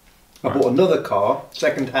 I bought another car,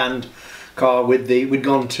 second-hand car we'd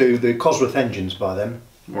gone to the Cosworth engines by then.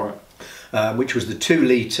 Right. Which was the 2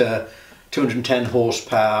 litre. 210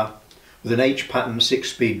 horsepower with an H-pattern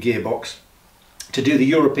 6-speed gearbox to do the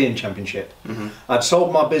European Championship. Mm-hmm. I'd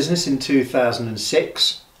sold my business in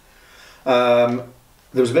 2006. There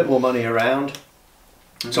was a bit more money around,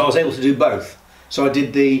 so I was able to do both. So I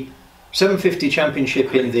did the 750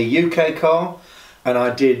 Championship in the UK car, and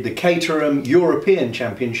I did the Caterham European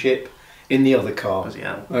Championship in the other car.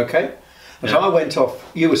 Yeah. Okay? And so I went off,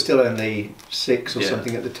 you were still only 6 or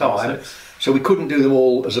something at the time. 6. So we couldn't do them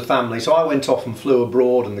all as a family. So I went off and flew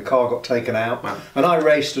abroad, and the car got taken out. Wow. And I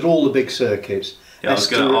raced at all the big circuits. Yeah, I was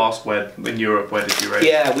going to ask, in Europe, where did you race?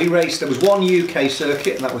 Yeah, we raced. There was one UK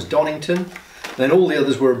circuit, and that was Donington. Then all the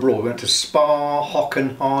others were abroad. We went to Spa,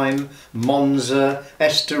 Hockenheim, Monza,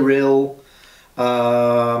 Estoril,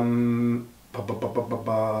 and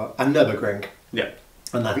Nürburgring. Yeah.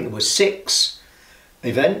 And I think there were 6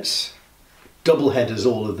 events. Double headers,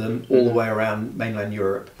 all of them, all the way around mainland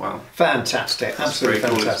Europe. Wow. Fantastic, absolutely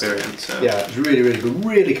fantastic. Cool experience. Yeah, it was really, really good,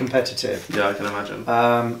 really competitive. Yeah, I can imagine.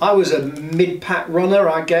 I was a mid-pack runner,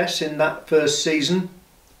 I guess, in that first season.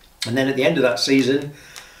 And then at the end of that season,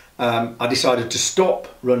 I decided to stop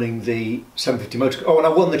running the 750 Motor Club. Oh, and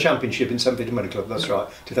I won the championship in 750 Motor Club, that's right,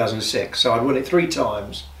 2006. So I'd won it 3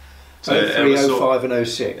 times. So 03, 05 and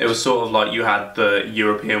 06. It was sort of like you had the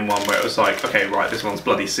European one where it was like, okay, right, this one's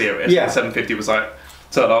bloody serious. Yeah. And 750 was like,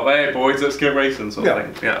 turn up, hey boys, let's get racing sort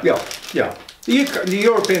of thing. Yeah. The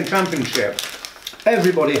European Championship,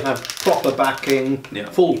 everybody had proper backing,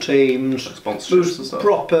 full teams, sponsorships and stuff.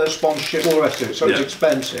 Proper sponsorship, all the rest of it, so it's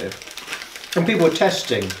expensive. And people were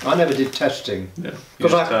testing. I never did testing. Yeah.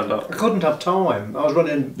 Because I couldn't have time. I was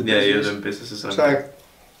running the business. Yeah, you were doing businesses. So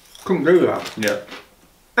couldn't do that. Yeah.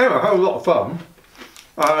 Anyway, I had a lot of fun,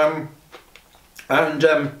 and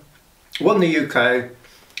won the UK,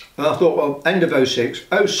 and I thought, well, end of 06,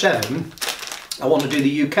 07, I want to do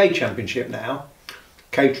the UK Championship now,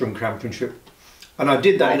 Caterham Championship, And I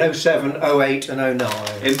did that in 07, 08 and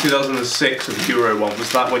 09. In 2006 of the Euro one,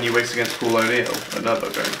 was that when you raced against Paul O'Neill at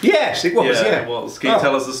Nürburgring? Yes, it was, yeah. It was. Can you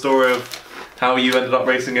tell us the story of how you ended up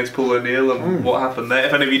racing against Paul O'Neill and what happened there?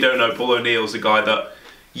 If any of you don't know, Paul O'Neill's a guy that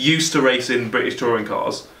used to race in British touring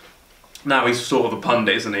cars. Now he's sort of a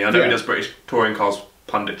pundit, isn't he? I know he does British touring cars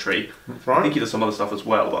punditry. Right. I think he does some other stuff as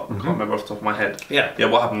well, but I can't remember off the top of my head. Yeah.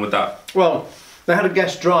 Yeah, what happened with that? Well, they had a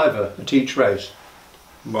guest driver at each race.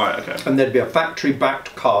 Right, okay. And there'd be a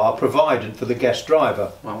factory-backed car provided for the guest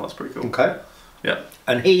driver. Wow, that's pretty cool. Okay. Yeah.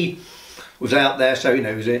 And he was out there, so, you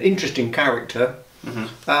know, he was an interesting character.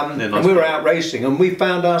 Nice and we were out racing and we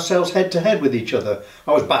found ourselves head to head with each other.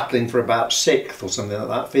 I was battling for about 6th or something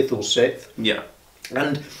like that, 5th or 6th. Yeah.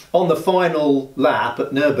 And on the final lap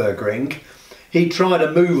at Nürburgring, he tried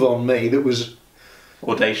a move on me that was...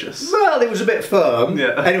 audacious. Well, it was a bit firm.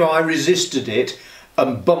 Yeah. Anyway, I resisted it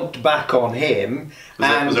and bumped back on him.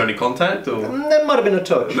 Was there any contact? Or? There might have been a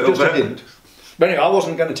touch, just a hint. But anyway, I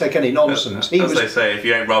wasn't going to take any nonsense. As they say, if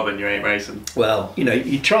you ain't rubbing, you ain't racing. Well, you know,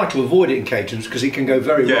 you try to avoid it in caterings because it can go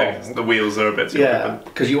very wrong. The wheels are a bit too open.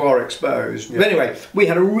 Because you are exposed. But anyway, we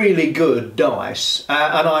had a really good dice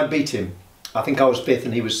and I beat him. I think I was 5th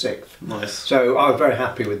and he was 6th. Nice. So I was very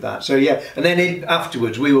happy with that. So yeah, and then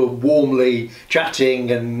afterwards we were warmly chatting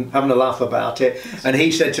and having a laugh about it. And he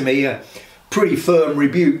said to me, pretty firm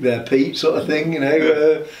rebuke there, Pete, sort of thing, you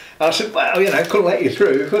know. I said, well, you know, I couldn't let you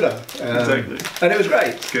through, could I? Exactly. And it was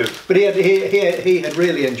great. Good. But he had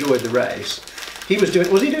really enjoyed the race. Was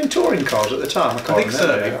he doing touring cars at the time? I think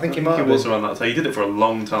so. I think he might have was been. around that time. He did it for a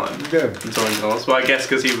long time. Yeah. In touring cars. But I guess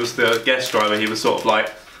because he was the guest driver, he was sort of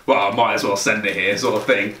like, well, I might as well send it here, sort of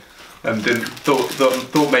thing. And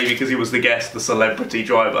thought maybe because he was the guest, the celebrity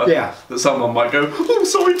driver, that someone might go, oh,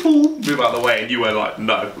 sorry, Paul, move out of the way. And you were like,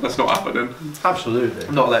 no, that's not happening. Absolutely.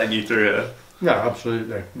 I'm not letting you through here. No,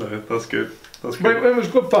 absolutely. No, that's good. That's good. But it was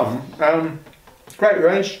good fun. Great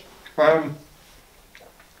race. And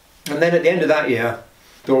then at the end of that year,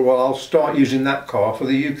 I thought, well, I'll start using that car for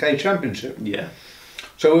the UK Championship. Yeah.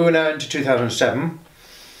 So we were now into 2007.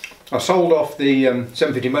 I sold off the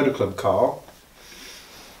 750 Motor Club car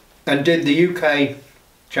and did the UK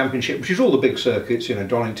Championship, which is all the big circuits, you know,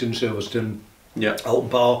 Donington, Silverstone, Alton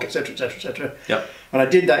Park, etc, etc, etc. Yeah. And I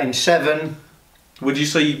did that in 7. Would you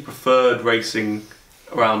say you preferred racing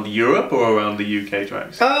around Europe or around the UK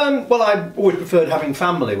tracks? Well, I always preferred having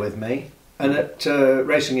family with me, and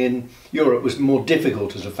racing in Europe was more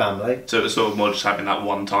difficult as a family. So it was sort of more just having that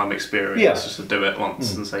one-time experience, just to do it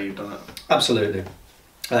once and say you've done it. Absolutely,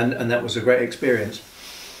 and that was a great experience.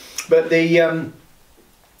 But the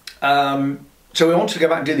so we wanted to go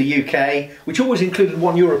back and do the UK, which always included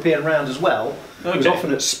one European round as well. Okay. It was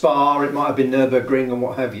often at Spa, it might have been Nürburgring and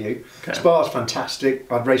what have you. Okay. Spa's fantastic.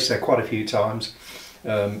 I'd raced there quite a few times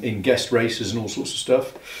in guest races and all sorts of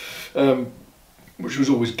stuff, which was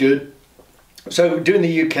always good. So doing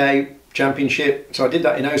the UK Championship, so I did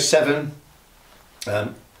that in 07,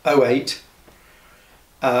 08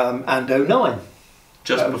 and 09.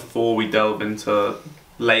 Just before we delve into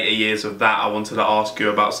later years of that, I wanted to ask you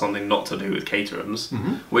about something not to do with caterhams,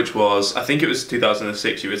 which was, I think it was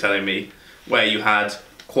 2006 you were telling me, where you had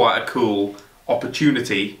quite a cool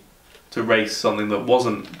opportunity to race something that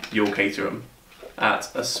wasn't your caterham at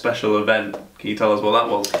a special event. Can you tell us what that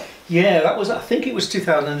was? Yeah, that was, I think it was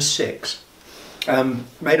 2006. A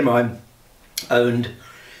mate of mine owned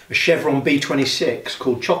a Chevron B26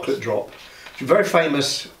 called Chocolate Drop. It's a very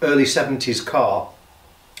famous early 70s car,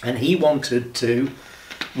 and he wanted to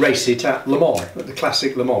race it at Le Mans, at the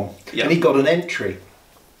classic Le Mans. Yep. And he got an entry,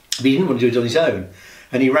 but he didn't want to do it on his own.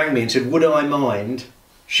 And he rang me and said, would I mind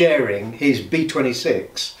sharing his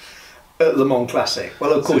B26 at Le Mans Classic?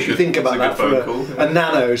 Well, of course, you think about that for a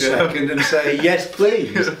nanosecond and say, yes,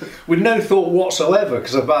 please, with no thought whatsoever,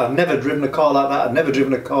 because I've never driven a car like that. I've never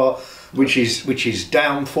driven a car which is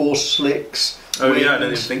downforce slicks. Oh wings, yeah, I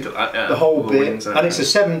didn't even think of that. Yeah. The whole bit, and it's a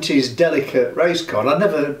 70s delicate race car, and I've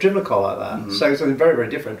never driven a car like that, so something very, very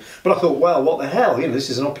different. But I thought, well, what the hell, you know, this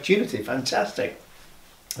is an opportunity, fantastic.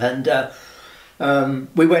 And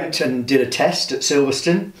we went and did a test at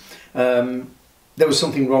Silverstone. There was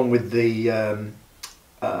something wrong with the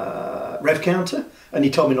rev counter, and he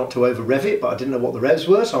told me not to over rev it, but I didn't know what the revs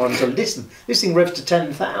were, so I said, listen, this thing revs to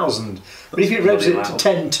 10,000, but if it revs it to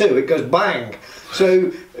 10.2, it goes bang.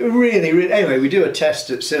 So really, anyway, we do a test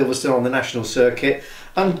at Silverstone on the national circuit,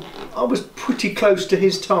 and I was pretty close to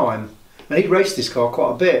his time, and he raced this car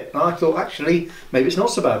quite a bit, and I thought, actually, maybe it's not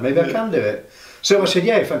so bad, maybe I can do it. So I said,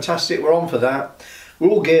 yeah, fantastic, we're on for that. We're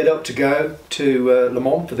all geared up to go to Le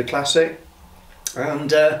Mans for the Classic,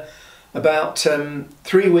 and about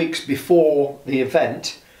 3 weeks before the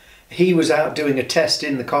event, he was out doing a test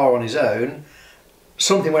in the car on his own.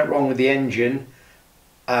 Something went wrong with the engine,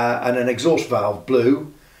 and an exhaust valve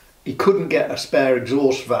blew. He couldn't get a spare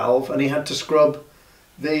exhaust valve, and he had to scrub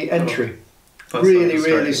the entry. That's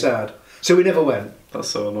really sad. So we never went. That's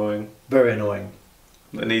so annoying. Very annoying.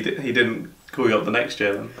 And he didn't call you up the next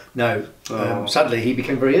year then? No. Oh. Sadly, he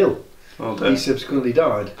became very ill. Oh, dear. He subsequently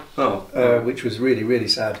died. Which was really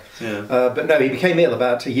sad. Yeah. But no, he became ill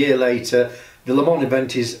about a year later. The Le Mans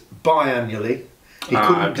event is biannually. He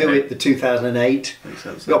couldn't do it the 2008. Makes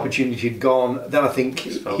sense. The opportunity had gone. Then I think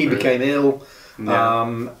he became ill.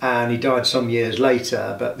 Yeah. And he died some years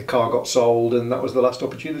later, but the car got sold, and that was the last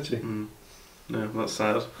opportunity. No, that's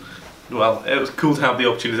sad. Well, it was cool to have the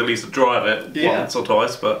opportunity at least to drive it once or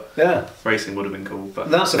twice, but racing would have been cool. But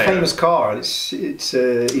and that's a famous car. It's you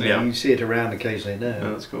see it around occasionally now.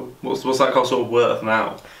 Yeah, that's cool. What's that car sort of worth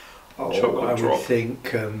now? I would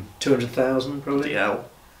think 200,000 probably. DL.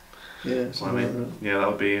 Yeah, that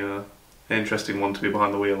would be an interesting one to be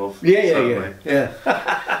behind the wheel of. Yeah.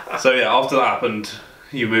 So after that happened,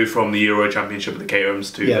 you moved from the Euro Championship with the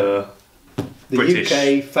KOMs to the British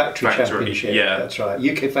UK Factory Championship. Yeah, that's right.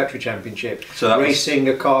 UK Factory Championship. So that racing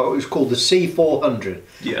a car. It was called the C400.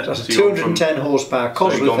 Yeah, so that's a 210 horsepower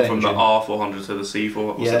Cosworth engine. So you've gone from the R400 to the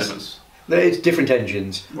C4. What's the difference? It's different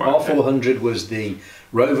engines. Right, R400 was the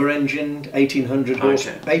Rover engine,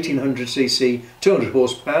 1800cc, 200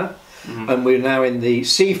 horsepower, and we're now in the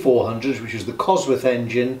C400, which is the Cosworth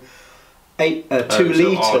engine, 2 litre.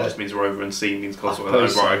 So R just means Rover and C means Cosworth.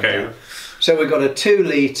 Right, okay. So we've got a 2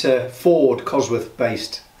 litre Ford Cosworth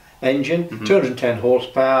based engine, 210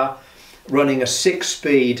 horsepower, running a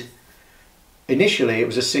 6-speed. Initially, it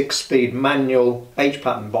was a 6-speed manual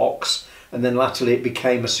H-pattern box, and then latterly it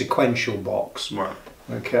became a sequential box. Right.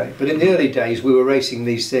 Okay, but in the early days we were racing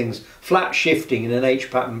these things flat shifting in an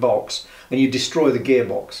H-pattern box, and you destroy the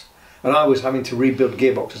gearbox. And I was having to rebuild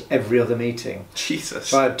gearboxes every other meeting. Jesus.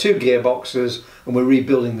 So I had 2 gearboxes, and we're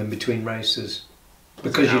rebuilding them between races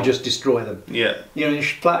because you just destroy them. Yeah. You know,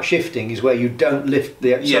 flat shifting is where you don't lift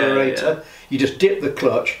the accelerator. You just dip the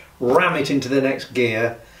clutch, ram it into the next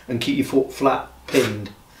gear, and keep your foot flat pinned.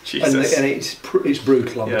 Jesus. And it's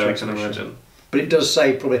brutal on the transmission. I can imagine. But it does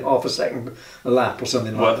save probably half a second a lap or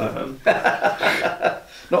something like that.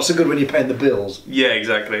 Not so good when you're paying the bills. Yeah,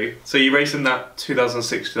 exactly. So you raced in that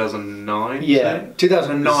 2006, 2009? Yeah,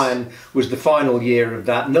 2009 was the final year of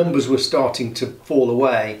that. Numbers were starting to fall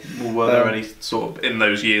away. Were there any sort of, in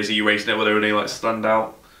those years that you raced it, were there any like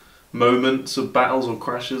standout moments of battles or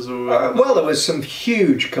crashes? Or well, there was some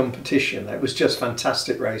huge competition. It was just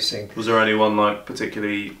fantastic racing. Was there anyone like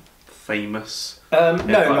particularly famous? No,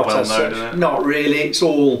 not as such. Not really. It's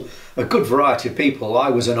all a good variety of people. I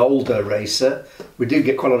was an older racer. We do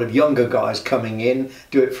get quite a lot of younger guys coming in,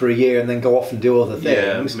 do it for a year and then go off and do other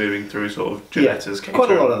things. Yeah, moving through sort of Ginettas,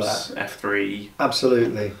 quite a lot of that. F3.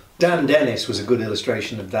 Absolutely. Dan Dennis was a good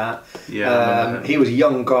illustration of that. Yeah, he was a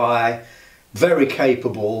young guy, very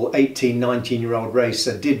capable, 18, 19-year-old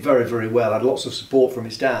racer, did very, very well, had lots of support from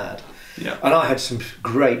his dad. Yeah. And I had some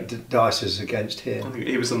great dices against him. I think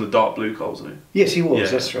he was on the dark blue car, wasn't he? Yes, he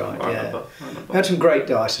was, that's right. I remember. I had some great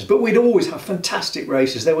dices, but we'd always have fantastic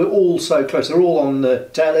races. They were all so close. They were all on the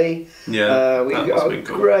telly. Yeah, we got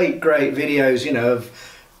cool. Great videos, you know, of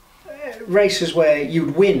races where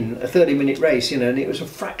you'd win a 30-minute race, you know, and it was a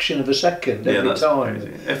fraction of a second every time.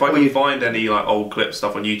 Crazy. If I can find any like old clip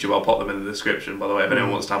stuff on YouTube, I'll pop them in the description, by the way, if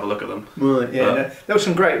anyone wants to have a look at them. Right, yeah. There was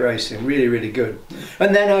some great racing, really, really good.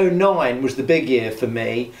 And then 2009 was the big year for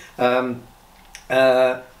me. In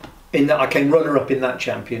that I came runner-up in that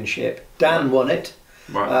championship. Dan won it.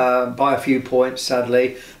 Right. By a few points,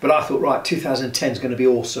 sadly, but I thought, right, 2010 is going to be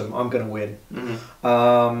awesome. I'm going to win.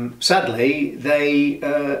 Sadly,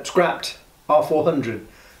 they scrapped R400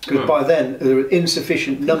 because by then there were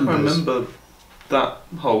insufficient numbers. I remember that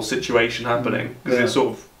whole situation happening because it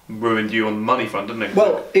sort of ruined you on the money front, didn't it?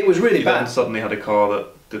 Well, it was really bad. Then suddenly had a car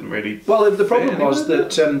that didn't really. Well, the problem was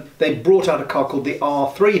that they brought out a car called the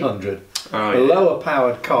R300, a lower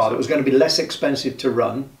powered car that was going to be less expensive to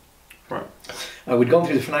run. Right. We'd gone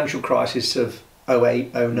through the financial crisis of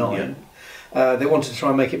 08, 09. They wanted to try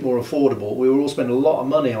and make it more affordable. We were all spending a lot of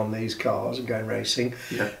money on these cars and going racing.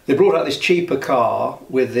 Yeah. They brought out this cheaper car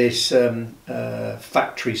with this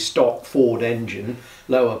factory stock Ford engine,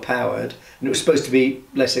 lower powered, and it was supposed to be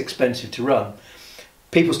less expensive to run.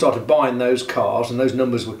 People started buying those cars and those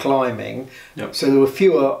numbers were climbing. Yep. So there were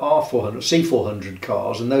fewer R400, C400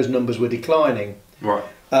 cars and those numbers were declining. Right.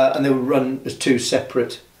 And they were run as 2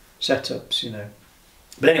 separate setups, you know.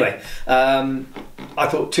 But anyway, I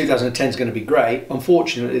thought 2010 is going to be great.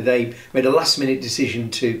 Unfortunately, they made a last-minute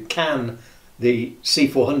decision to can the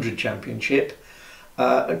C400 Championship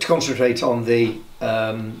to concentrate on the,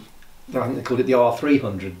 I think they called it the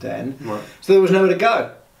R300 then. Right. So there was nowhere to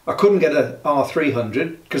go. I couldn't get a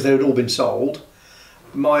R300 because they had all been sold.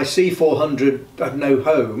 My C400 had no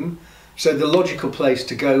home, so the logical place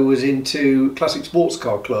to go was into Classic Sports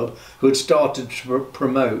Car Club, who had started to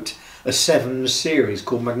promote a Sevens series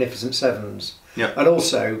called Magnificent Sevens. Yeah. And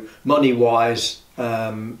also, money-wise,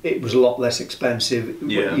 it was a lot less expensive.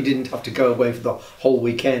 Yeah. You didn't have to go away for the whole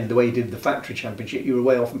weekend the way you did the factory championship. You were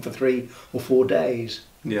away often for 3 or 4 days.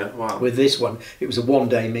 Yeah, wow. With this one, it was a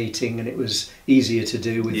one-day meeting, and it was easier to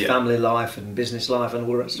do with family life and business life and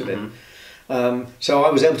all the rest of it. So I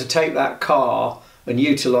was able to take that car and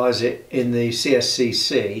utilise it in the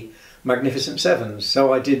CSCC Magnificent Sevens.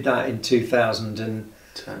 So I did that in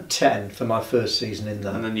 2010 for my first season in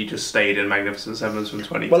that. And then you just stayed in Magnificent Sevens from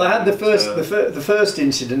 2010. Well, I had the first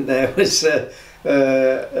incident there was a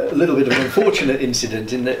little bit of an unfortunate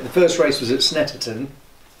incident in that the first race was at Snetterton,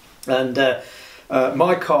 and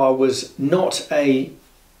my car was not a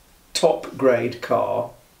top grade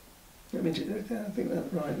car. I think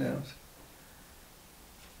that's right now.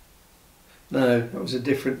 No, that was a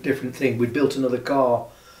different thing. We'd built another car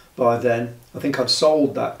by then. I think I'd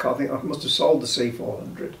sold that car. I think I must have sold the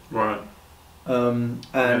C400. Right. I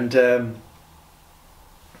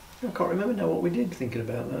can't remember now what we did thinking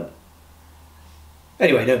about that.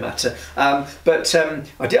 Anyway, no matter. I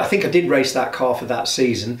think I did race that car for that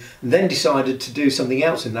season, and then decided to do something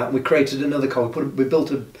else in that. And we created another car. We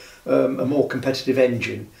built a more competitive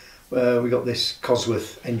engine. We got this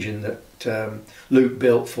Cosworth engine that Luke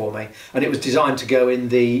built for me, and it was designed to go in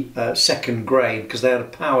the second grade because they had a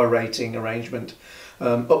power rating arrangement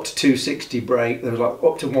up to 260 brake. There was like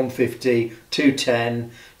up to 150,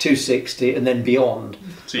 210, 260, and then beyond.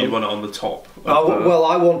 So you want it on the top? Well,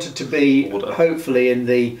 I wanted to be order. Hopefully in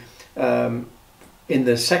the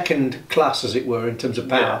second class, as it were, in terms of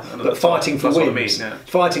power, but fighting for wins.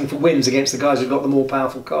 Fighting for wins against the guys who've got the more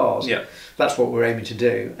powerful cars. Yeah. That's what we're aiming to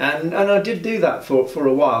do, and I did do that for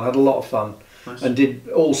a while. I had a lot of fun. Nice. And did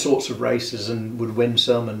all sorts of races and would win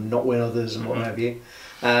some and not win others and what have you.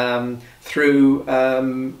 Through,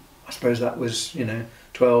 I suppose that was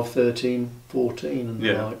 12, 13, 14 and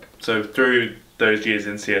the like. So through those years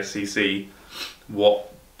in CSCC,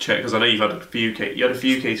 because I know you've had a few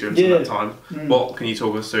caterings at that time. What can you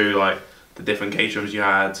talk us through, like the different caterings you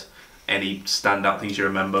had? Any standout things you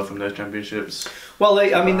remember from those championships? Well,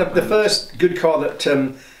 the first good car that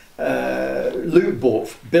Luke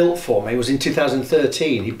built for me was in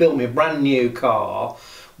 2013. He built me a brand new car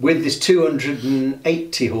with this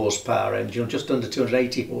 280 horsepower engine, or just under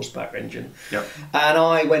 280 horsepower engine. Yep. And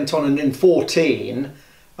I went on, and in 14,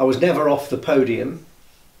 I was never off the podium.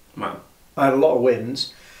 Wow. I had a lot of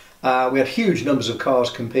wins. We had huge numbers of cars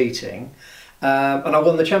competing. And I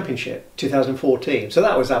won the championship 2014, so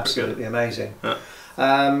that was absolutely amazing. Yeah.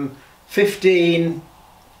 15,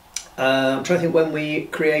 I'm trying to think when we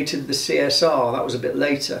created the CSR. That was a bit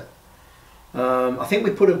later. I think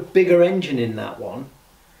we put a bigger engine in that one.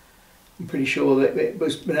 I'm pretty sure that it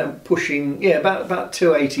was pushing, about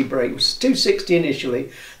 280 brake. It was 260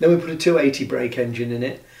 initially, then we put a 280 brake engine in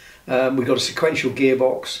it. We got a sequential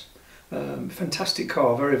gearbox. Fantastic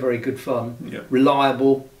car, very, very good fun,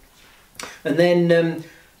 reliable. And then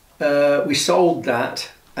we sold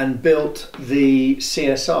that and built the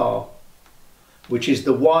CSR, which is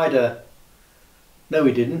the wider. No,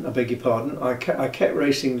 we didn't. I beg your pardon. I kept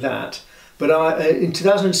racing that, but in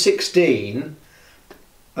 2016,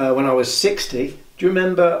 when I was 60, do you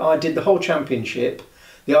remember? I did the whole championship.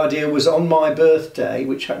 The idea was on my birthday,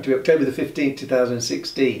 which happened to be October the 15th,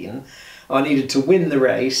 2016. I needed to win the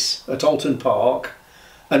race at Alton Park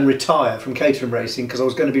and retire from Caterham racing because I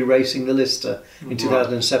was going to be racing the Lister in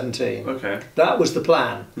 2017. Okay. That was the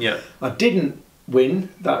plan. Yeah. I didn't win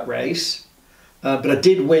that race, but I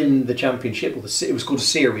did win the championship. It was called a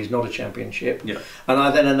series, not a championship. Yeah. And I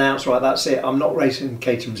then announced, right, that's it. I'm not racing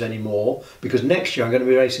Caterhams anymore because next year I'm going to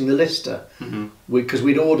be racing the Lister. Because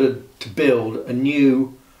we'd ordered to build a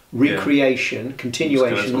new recreation,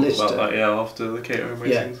 continuation Lister. About that, after the Caterham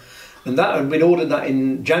racing. Yeah. And we'd ordered that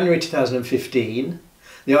in January 2015.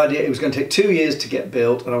 The idea, it was going to take 2 years to get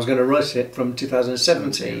built, and I was going to race it from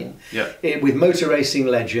 2017 with Motor Racing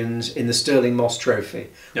Legends in the Stirling Moss Trophy,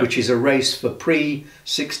 which is a race for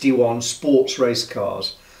pre-61 sports race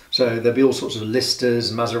cars. So there'll be all sorts of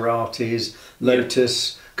Listers, Maseratis,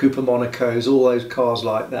 Lotus, Cooper Monacos, all those cars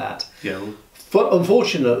like that. Yeah.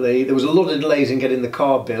 Unfortunately, there was a lot of delays in getting the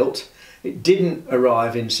car built. It didn't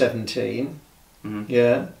arrive in 17.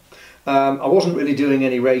 Yeah. I wasn't really doing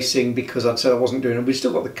any racing because I'd said I wasn't doing it. We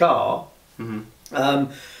still got the car.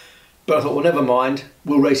 But I thought, well, never mind.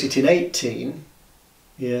 We'll race it in 18.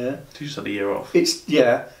 Yeah. So you just had a year off. It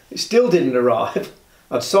still didn't arrive.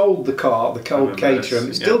 I'd sold the car, the cold Caterham.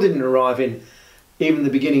 It still didn't arrive in even the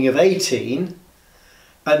beginning of 18.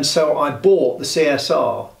 And so I bought the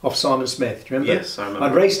CSR off Simon Smith. Do you remember? Yes, I remember.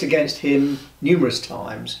 I'd raced against him numerous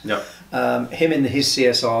times. Yeah. Him in his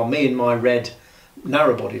CSR, me in my red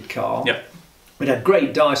narrow-bodied car. Yeah. We'd had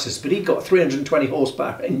great dices, but he'd got a 320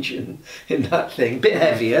 horsepower engine in that thing, a bit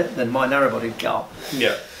heavier than my narrow-bodied car.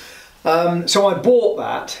 Yeah. So I bought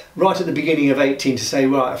that right at the beginning of 18 to say,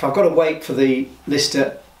 right, if I've got to wait for the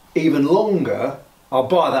Lister even longer, I'll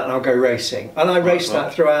buy that and I'll go racing. And I raced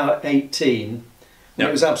that throughout 18. And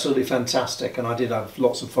it was absolutely fantastic, and I did have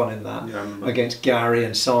lots of fun in that against Gary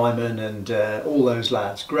and Simon and all those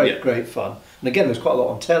lads. Great fun. And again, there was quite a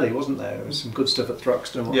lot on telly, wasn't there? There was some good stuff at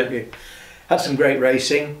Thruxton and what have you. Had some great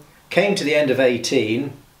racing. Came to the end of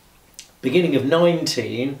 18. Beginning of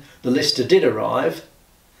 19, the Lister did arrive.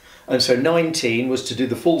 And so 19 was to do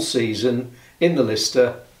the full season in the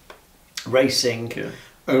Lister, racing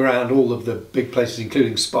around all of the big places,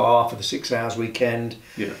 including Spa for the 6 hours weekend.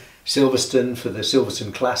 Yeah. Silverstone for the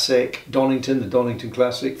Silverstone Classic, Donington, the Donington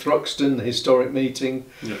Classic, Thruxton, the historic meeting,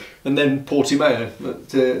 and then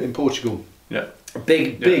Portimao in Portugal. Yeah,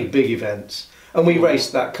 big events, and we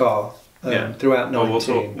raced that car throughout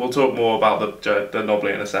 19. We'll talk more about the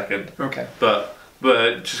Nobly in a second. Okay, but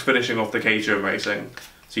just finishing off the Caterham racing.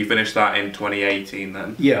 So you finished that in 2018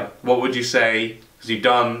 then. Yeah. What would you say? Because you've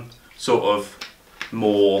done sort of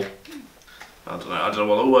more. I don't know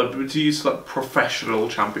what the word, but to use like professional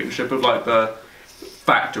championship of like the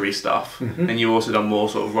factory stuff, and you also done more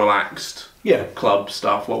sort of relaxed club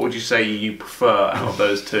stuff. What would you say you prefer out of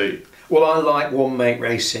those two? Well, I like one make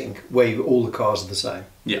racing where all the cars are the same.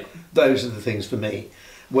 Yeah, those are the things for me.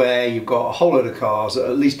 Where you've got a whole load of cars that,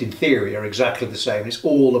 at least in theory, are exactly the same. It's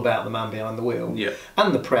all about the man behind the wheel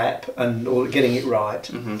and the prep and getting it right.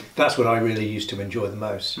 That's what I really used to enjoy the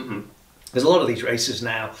most. There's a lot of these races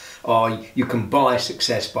now you can buy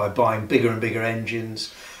success by buying bigger and bigger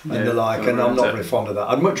engines and the like, and I'm not very fond of that.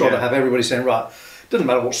 I'd much rather have everybody saying, right, doesn't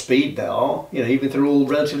matter what speed they are, even if they're all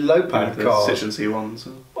relatively low powered cars. Efficiency ones.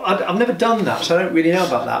 I've never done that, so I don't really know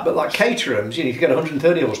about that. But like Caterhams, if you get a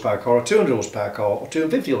 130 horsepower car, or 200 horsepower car, or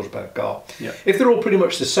 250 horsepower car, if they're all pretty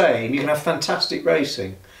much the same, you can have fantastic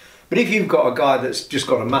racing. But if you've got a guy that's just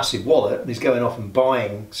got a massive wallet and he's going off and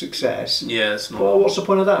buying success, it's not. Well, what's the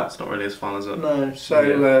point of that? It's not really as fun as it. No.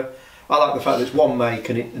 So I like the fact that it's one make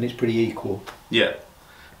and it's pretty equal. Yeah,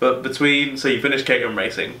 but so you finished Caterham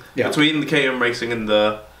racing. Yeah. Between the Caterham racing and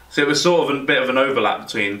so it was sort of a bit of an overlap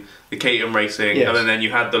between the Caterham racing and then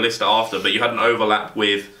you had the Lister after, but you had an overlap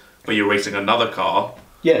with where you were racing another car.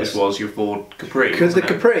 Yes. Which was your Ford Capri. Because the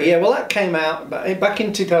Capri, well, that came out back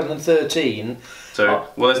in 2013. So,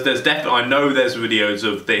 there's definitely, I know there's videos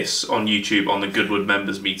of this on YouTube on the Goodwood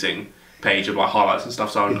members meeting page of like highlights and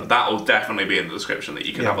stuff, so that will definitely be in the description that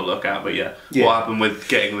you can have a look at. But what happened with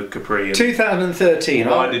getting the Capri? 2013.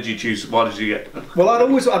 Why did you get? Well,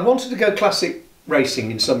 I'd wanted to go classic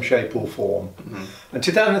racing in some shape or form. And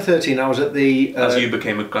 2013, I was at the. As you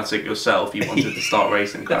became a classic yourself, you wanted to start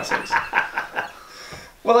racing classics.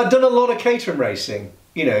 Well, I'd done a lot of Caterham racing,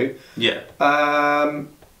 Yeah.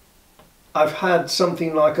 I've had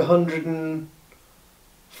something like 140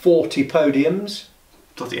 podiums.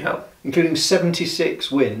 Bloody hell. Including 76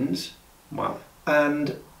 wins. Wow.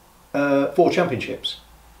 And 4 championships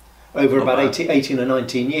over about 18 or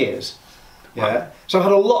 19 years. Yeah. Wow. So I've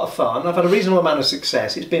had a lot of fun. I've had a reasonable amount of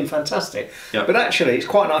success. It's been fantastic. Yep. But actually, it's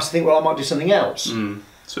quite nice to think, well, I might do something else.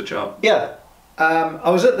 Switch up. Yeah. I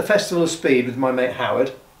was at the Festival of Speed with my mate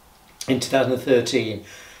Howard in 2013.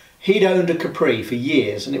 He'd owned a Capri for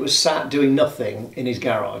years and it was sat doing nothing in his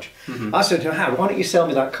garage. I said to him, Howard, why don't you sell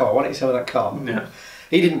me that car? Yeah.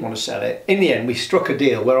 He didn't want to sell it. In the end, we struck a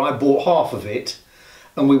deal where I bought half of it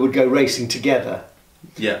and we would go racing together.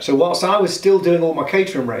 Yeah. So whilst I was still doing all my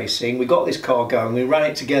Caterham racing, we got this car going, we ran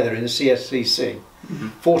it together in the CSCC.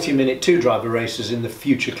 40-minute two-driver races in the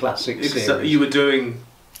Future Classic series. You were doing...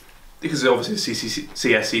 Because obviously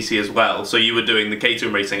CSCC as well, so you were doing the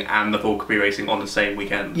Caterham racing and the Ford Capri racing on the same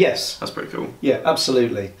weekend. Yes, that's pretty cool. Yeah,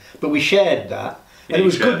 absolutely. But we shared that, and it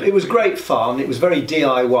was good. It was great fun. It was very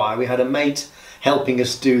DIY. We had a mate helping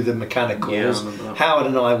us do the mechanicals. Yeah, Howard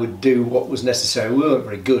and I would do what was necessary. We weren't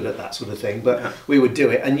very good at that sort of thing, but we would do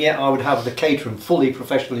it. And yet I would have the Caterham fully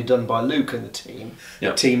professionally done by Luke and the team,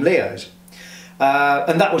 Team Leo's.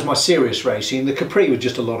 And that was my serious racing. The Capri was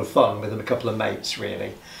just a lot of fun with a couple of mates,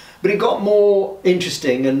 really. But it got more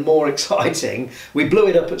interesting and more exciting. We blew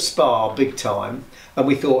it up at Spa big time, and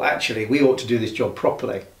we thought, actually, we ought to do this job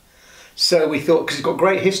properly. So we thought, because it's got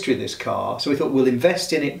great history, this car, so we thought we'll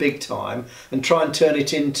invest in it big time and try and turn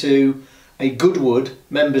it into a Goodwood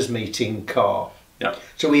members meeting car. Yeah.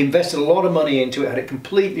 So we invested a lot of money into it, had it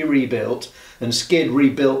completely rebuilt, and Skid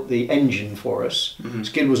rebuilt the engine for us.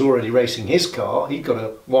 Skid was already racing his car. He'd got a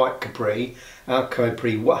white Capri. Our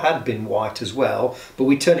Capri had been white as well, but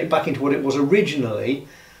we turned it back into what it was originally,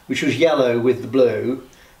 which was yellow with the blue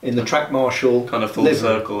in the Track Marshal kind of full livery.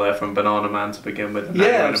 circle there from Banana Man to begin with. And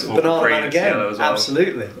Yeah, Banana Man again. As well.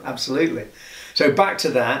 Absolutely, absolutely. So back to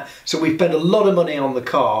that. So we spent a lot of money on the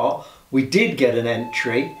car. We did get an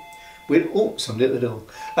entry. Somebody at the door.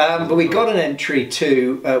 But we got an entry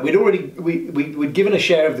to. We'd given a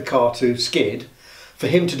share of the car to Skid for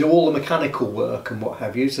him to do all the mechanical work and what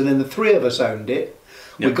have you. So then the three of us owned it.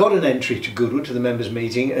 Yep. We got an entry to Goodwood to the members'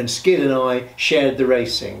 meeting, and Skid and I shared the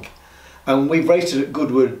racing. And we've raced it at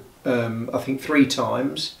Goodwood, I think 3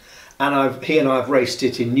 times, and he and I have raced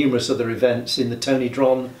it in numerous other events in the Tony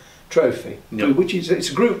Dron Trophy, yep. which is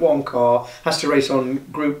it's a Group 1 car, has to race on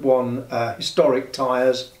Group 1 historic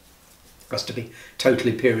tyres, has to be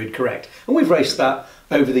totally period correct. And we've raced that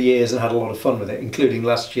over the years and had a lot of fun with it, including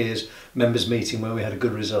last year's members' meeting where we had a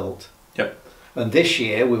good result. Yep. And this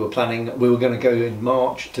year we were going to go in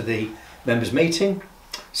March to the members' meeting.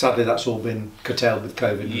 Sadly, that's all been curtailed with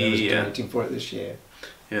COVID, and there was a meeting for it this year.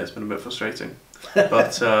 Yeah, it's been a bit frustrating,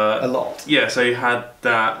 but a lot. Yeah, so you had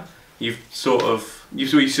that. You've sort of you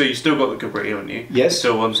still got the Capri, haven't you? Yes. You're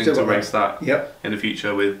still wanting to race that. Yep. In the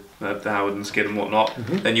future with the Howard and Skid and whatnot.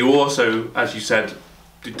 Mm-hmm. Then you also, as you said,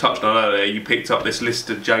 you touched on earlier, you picked up this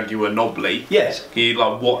listed Jaguar Knobbly. Yes.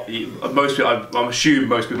 I'm assuming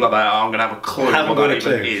most people like that aren't going to have a clue what that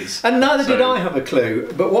even is. And neither did I have a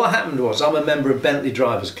clue. But what happened was, I'm a member of Bentley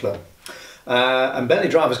Drivers Club. And Bentley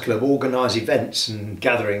Drivers Club organise events and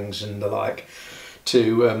gatherings and the like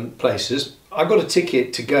to places. I got a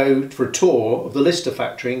ticket to go for a tour of the Lister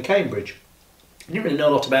factory in Cambridge. I didn't really know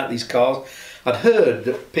a lot about these cars. I'd heard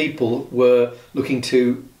that people were looking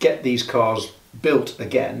to get these cars built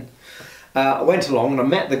again. I went along and I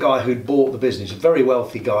met the guy who'd bought the business, a very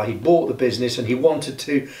wealthy guy. He bought the business and he wanted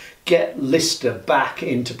to get Lister back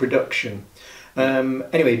into production.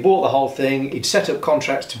 Anyway, he bought the whole thing. He'd set up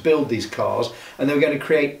contracts to build these cars, and they were going to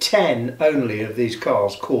create 10 only of these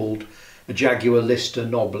cars called a Jaguar Lister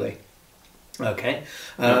Knobbly. Okay,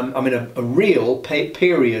 I mean a real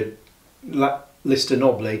period Lister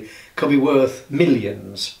Knobbly could be worth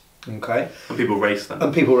millions. Okay, and people race them.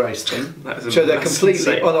 So they're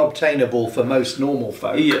completely unobtainable for most normal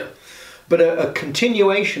folk. Yeah. But a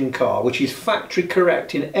continuation car, which is factory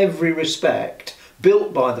correct in every respect,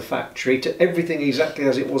 built by the factory to everything exactly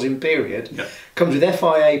as it was in period, comes with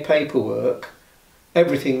FIA paperwork,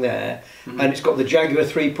 everything there, and it's got the Jaguar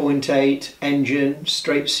 3.8 engine,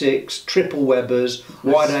 straight 6, triple Webers,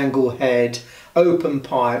 wide angle head, open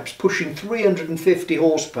pipes, pushing 350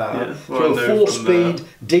 horsepower for a 4-speed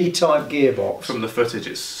D-type gearbox. From the footage,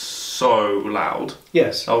 it's so loud.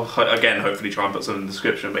 Yes. I'll again hopefully try and put some in the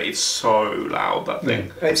description, but it's so loud, that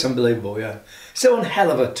thing. Yeah, it's unbelievable, yeah. So one hell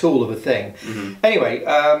of a tool of a thing. Anyway,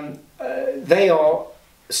 they are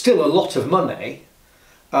still a lot of money,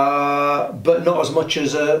 but not as much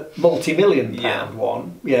as a multi-million pound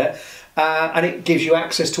one. Yeah. And it gives you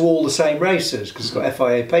access to all the same races because it's got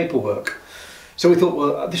FIA paperwork. So we thought,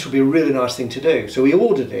 well, this would be a really nice thing to do. So we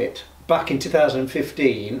ordered it back in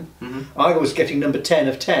 2015. I was getting number 10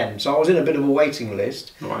 of 10, so I was in a bit of a waiting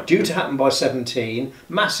list. Due to happen by 17,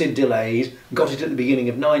 massive delays, got it at the beginning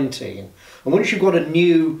of 19. And once you've got a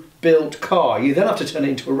new built car, you then have to turn it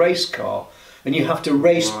into a race car. And you have to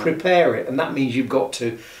race prepare it, and that means you've got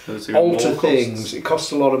to alter things. It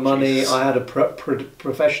costs a lot of money. Jesus. I had a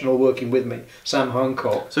professional working with me, Sam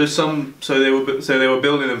Hancock. So they were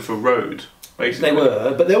building them for road. Basically. They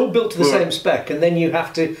were, but they're all built to the same spec, and then you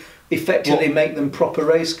have to effectively make them proper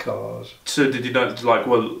race cars. So did you know,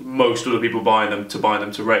 most of the people buying them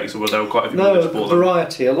to race, or were there quite a few people that just bought them? No,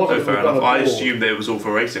 variety. A lot of them. Fair enough. I assumed it was all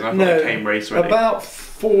for racing. I thought it came race ready. About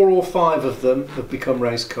 4 or 5 of them have become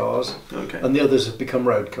race cars, and the others have become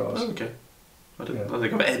road cars. Oh, okay. I don't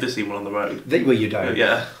think I've ever seen one on the road. Well, you don't.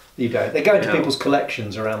 Yeah. You don't. They go into people's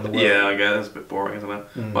collections around the world. Yeah, I guess it's a bit boring, isn't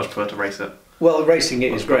it? Much prefer to race it. Well, racing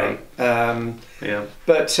it is great.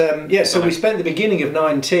 But so we spent the beginning of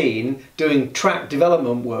 19 doing track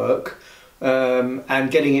development work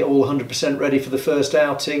and getting it all 100% ready for the first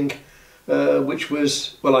outing, which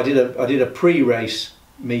was, well, I did a pre-race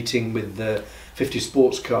meeting with the 50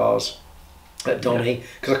 sports cars at Donny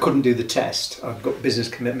because I couldn't do the test. I've got business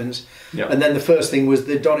commitments. And then the first thing was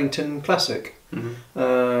the Donington Classic.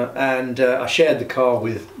 And I shared the car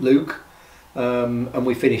with Luke. and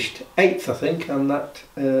we finished 8th, I think, on that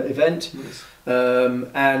event. Nice.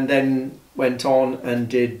 And then went on and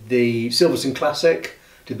did the Silverstone Classic,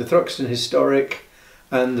 did the Thruxton Historic,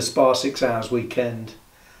 and the Spa 6 Hours weekend.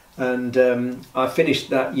 And I finished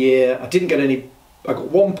that year. I didn't get any. I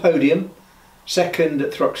got 1 podium, 2nd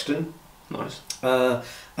at Thruxton. Nice. And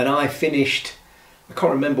I finished. I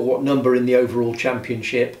can't remember what number in the overall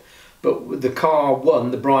championship, but the car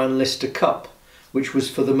won the Brian Lister Cup, which was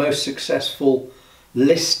for the most successful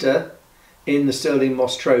Lister in the Stirling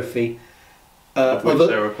Moss Trophy.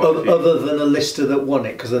 Other than a Lister that won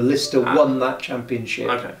it, because a Lister won that championship.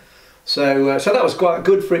 Okay. So that was quite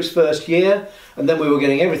good for its first year, and then we were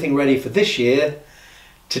getting everything ready for this year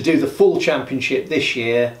to do the full championship this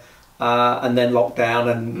year, and then lockdown,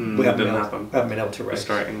 and we haven't been able to race.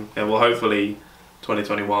 Frustrating. Yeah. Well, hopefully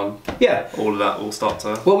 2021. Yeah. All of that will start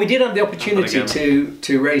to. Well, we did have the opportunity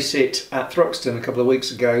to race it at Thruxton a couple of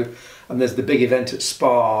weeks ago. And there's the big event at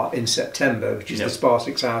Spa in September, which is the Spa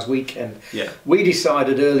 6 Hours weekend. Yeah. We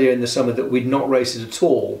decided earlier in the summer that we'd not race it at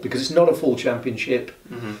all because it's not a full championship.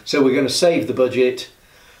 So we're going to save the budget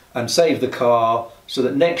and save the car so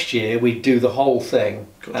that next year we do the whole thing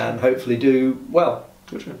and hopefully do well.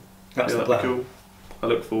 Gotcha. That's the plan. Cool. I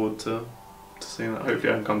look forward to seeing that.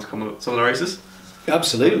 Hopefully I can come to some of the races.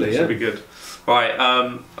 Absolutely, Should be good. Right.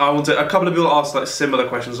 I wanted a couple of people asked like similar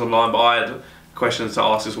questions online, but I had questions to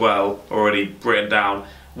ask as well, already written down.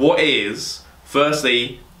 What is,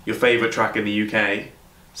 firstly, your favourite track in the UK?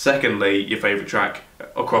 Secondly, your favourite track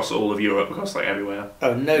across all of Europe, across like everywhere?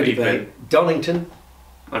 Oh, no debate. Donington.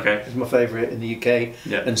 Okay. Is my favourite in the UK.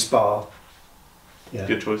 Yeah. And Spa. Yeah.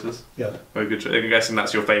 Good choices. Yeah. Very good. I'm guessing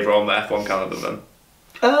that's your favourite on the F1 calendar then.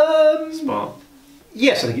 Spa.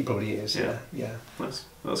 Yes, I think it probably is. Yeah. Nice.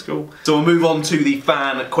 That's cool. So we'll move on to the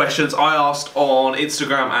fan questions. I asked on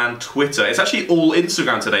Instagram and Twitter. It's actually all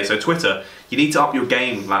Instagram today, so Twitter, you need to up your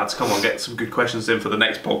game, lads. Come on, get some good questions in for the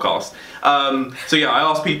next podcast. So yeah, I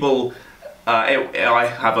asked people, I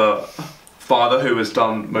have a father who has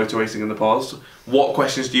done motor racing in the past. What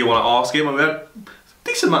questions do you want to ask him? And we had a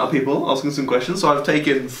decent amount of people asking some questions, so I've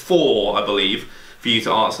taken 4, I believe, for you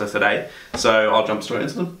to answer today. So I'll jump straight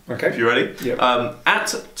into them. Okay. If you're ready. Yep.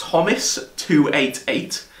 At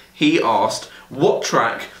Thomas288, he asked, what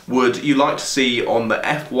track would you like to see on the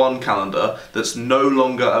F1 calendar that's no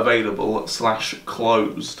longer available /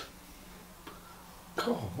 closed?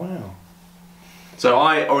 Oh, wow. So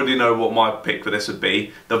I already know what my pick for this would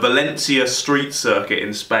be. The Valencia street circuit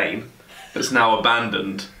in Spain that's now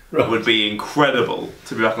abandoned would be incredible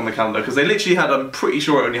to be back on the calendar, because they literally had, I'm pretty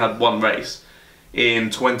sure it only had 1 race in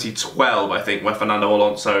 2012, I think, where Fernando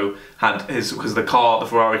Alonso had his, because the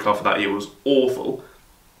Ferrari car for that year was awful,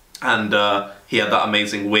 and he had that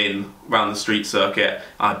amazing win around the street circuit.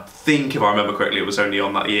 I think, if I remember correctly, it was only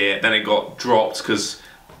on that year. Then it got dropped because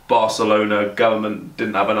Barcelona government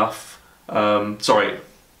didn't have enough.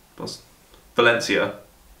 Valencia.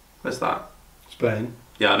 Where's that? Spain.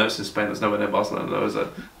 Yeah, I know it's in Spain. There's nowhere near Barcelona. There was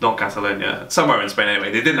not Catalonia. Somewhere in Spain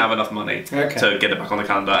anyway. They didn't have enough money to get it back on the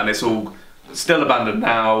calendar, and it's all still abandoned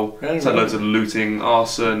now. It's had loads of looting,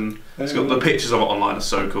 arson. It's got the pictures of it online are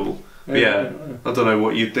so cool. But yeah, I don't know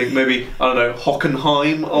what you'd think. Maybe, I don't know,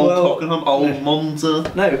 Hockenheim, Old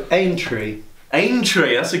Monza. No, Aintree.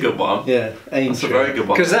 Aintree, that's a good one. Yeah, Aintree. That's a very good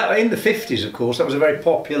one. Because that in the 50s, of course, that was a very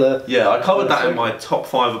popular. Yeah, I covered that in my top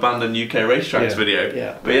 5 abandoned UK racetracks video.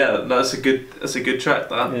 Yeah. But yeah, that's a good track.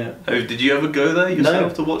 That. Yeah. Oh, did you ever go there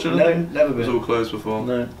yourself to watch anything? No, never been. It was all closed before.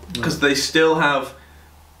 No. Because they still have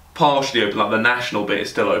partially open, like the national bit is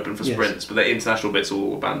still open for sprints, but the international bit's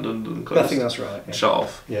all abandoned and closed. I think that's right. Yeah. Shut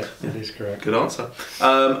off. Yeah, that is correct. Good answer.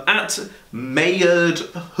 At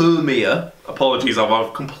Mayard Hermia, apologies,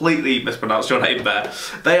 I've completely mispronounced your name there.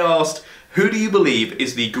 They asked, who do you believe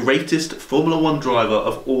is the greatest Formula 1 driver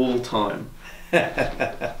of all time?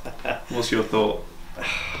 What's your thought?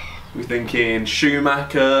 We're thinking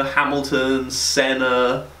Schumacher, Hamilton,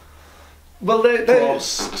 Senna. Well,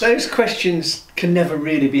 those questions can never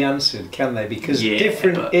really be answered, can they? Because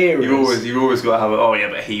different eras. You've always got to have it. Oh yeah,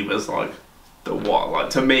 but he was like the what? Like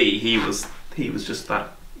to me, he was just that.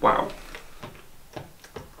 Wow.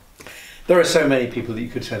 There are so many people that you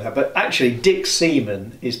could say that, but actually, Dick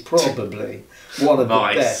Seaman is probably one of the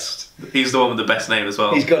best. He's the one with the best name as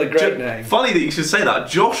well. He's got a great name. Funny that you should say that.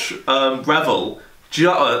 Josh Revel.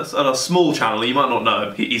 On a small channel, you might not know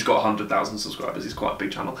him, he's got 100,000 subscribers, he's quite a big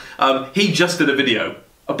channel. He just did a video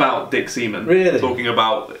about Dick Seaman. Really? Talking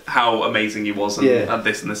about how amazing he was and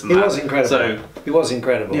this and this and that. He was incredible. So, he was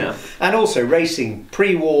incredible. Yeah. And also racing,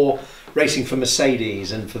 pre-war racing for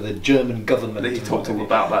Mercedes and for the German government. He talked all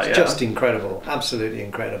about that, It's just incredible, absolutely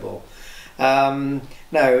incredible.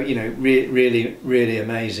 No, you know, really, really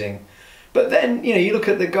amazing. But then, you know, you look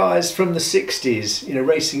at the guys from the 60s, you know,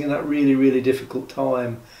 racing in that really, really difficult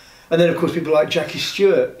time. And then, of course, people like Jackie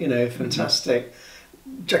Stewart, you know, fantastic.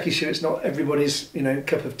 Jackie Stewart's not everybody's, you know,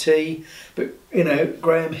 cup of tea, but, you know,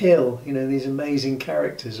 Graham Hill, you know, these amazing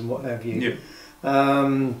characters and what have you.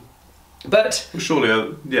 Yeah. But well,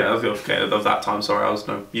 surely, yeah, okay, of that time. Sorry,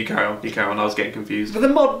 you carry on. I was getting confused. But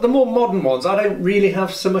the more modern ones, I don't really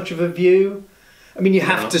have so much of a view. I mean, you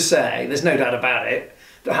have to say, there's no doubt about it,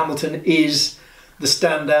 that Hamilton is the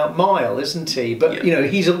standout mile, isn't he? But you know,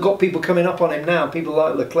 he's got people coming up on him now. People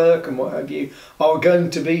like Leclerc and what have you are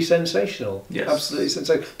going to be sensational. Yes, absolutely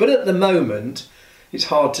sensational. But at the moment, it's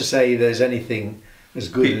hard to say there's anything as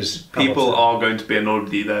good as Hamilton. People are going to be annoyed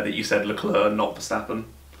with you there that you said Leclerc, not Verstappen.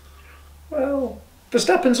 Well,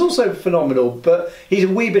 Verstappen's also phenomenal, but he's a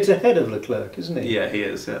wee bit ahead of Leclerc, isn't he? Yeah, he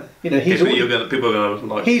is. Yeah. You know, people are going to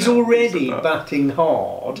like. He's already batting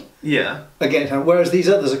hard. Yeah. Against him, whereas these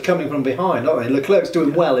others are coming from behind, aren't they? Leclerc's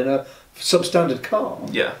doing well in a substandard car.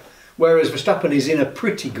 Yeah. Whereas Verstappen is in a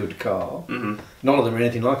pretty good car. Mm-hmm. None of them are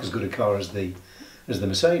anything like as good a car as the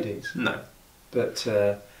Mercedes. No. But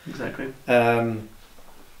exactly.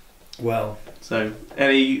 Well. So,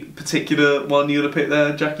 any particular one you would have picked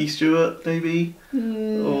there? Jackie Stewart, maybe,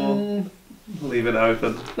 or leave it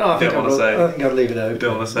open? No, I think I'd leave it open. You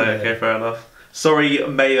don't want to say? Okay, fair enough. Sorry,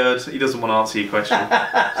 Mayard, he doesn't want to answer your question.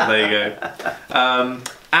 So there you go.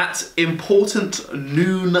 At Important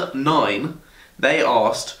Noon 9, they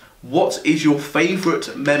asked, what is your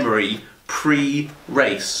favourite memory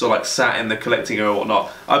pre-race? So like sat in the collecting area or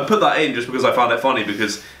whatnot. I put that in just because I found it funny,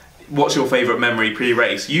 because what's your favourite memory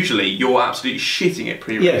pre-race? Usually you're absolutely shitting it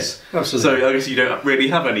pre-race. Yes, absolutely. So I guess you don't really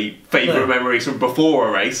have any favourite memories from before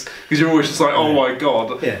a race, because you're always just like, oh my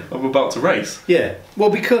god, I'm about to race. Yeah, well,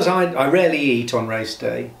 because I rarely eat on race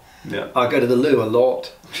day. Yeah. I go to the loo a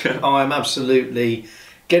lot. I'm absolutely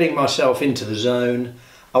getting myself into the zone.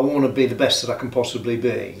 I want to be the best that I can possibly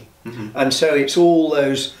be. Mm-hmm. And so it's all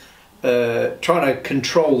those trying to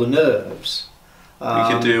control the nerves. You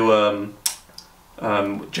could do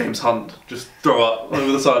James Hunt, just throw up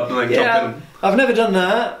over the side and then jump in. I've never done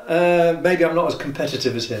that. Maybe I'm not as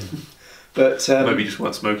competitive as him. But maybe you just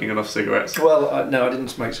weren't smoking enough cigarettes. Well, no, I didn't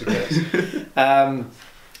smoke cigarettes.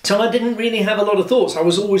 So I didn't really have a lot of thoughts. I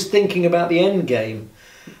was always thinking about the end game.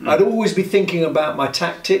 I'd always be thinking about my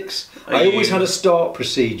tactics. I always had a start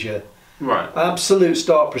procedure. Right. Absolute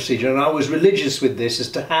start procedure. And I was religious with this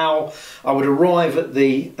as to how I would arrive at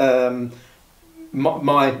the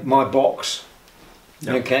my box.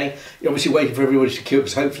 Yep. Okay. You're obviously waiting for everybody to queue,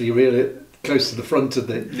 because hopefully you're really close to the front of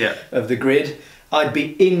the grid. I'd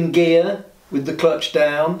be in gear with the clutch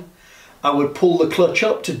down. I would pull the clutch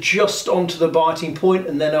up to just onto the biting point,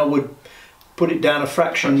 and then I would put it down a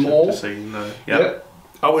fraction more. Just so you know. Yep.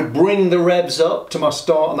 I would bring the revs up to my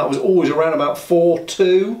start, and that was always around about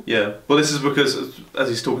 4.2. Yeah. Well, this is because, as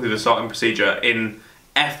he's talking through the starting procedure, in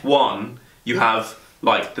F1 you have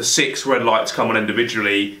like the 6 red lights come on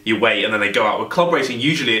individually, you wait, and then they go out. With club racing,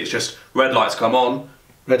 usually it's just red lights come on,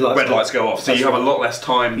 red lights go off. So you have a lot less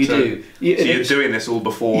time to... So you're doing this all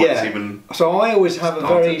before it's even... So I always have a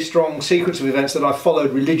very strong sequence of events that I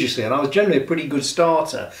followed religiously, and I was generally a pretty good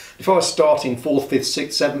starter. If I was starting 4th, 5th, 6th,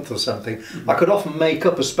 7th or something, I could often make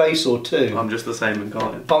up a space or two. I'm just the same in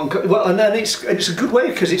karting. Well, and then it's a good way,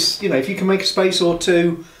 because it's, you know, if you can make a space or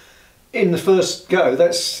two in the first go,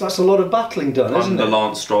 that's a lot of battling done, isn't it? I'm the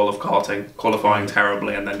Lance Stroll of karting, qualifying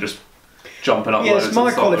terribly and then just jumping up loads. Yes,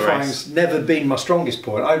 my qualifying's never been my strongest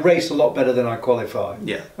point. I race a lot better than I qualify.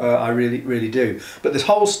 Yeah. I really, really do. But this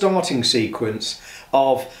whole starting sequence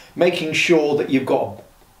of making sure that you've got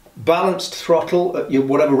balanced throttle at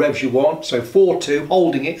whatever revs you want, so 4.2,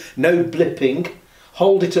 holding it, no blipping,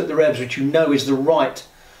 hold it at the revs which you know is the right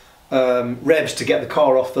revs to get the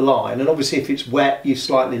car off the line, and obviously if it's wet you're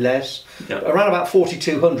slightly less. Yep. Around about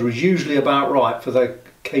 4,200 is usually about right for the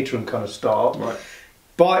Caterham kind of start. Right.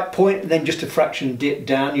 Bite point, and then just a fraction dip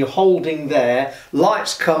down. You're holding there,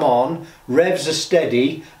 lights come on, revs are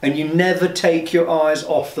steady, and you never take your eyes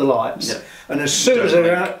off the lights. Yeah. And as soon as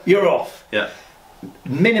they're out, you're off. Yeah.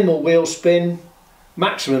 Minimal wheel spin,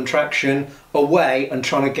 maximum traction, away, and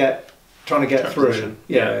trying to get through.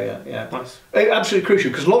 Yeah. Nice. Absolutely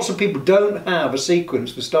crucial, because lots of people don't have a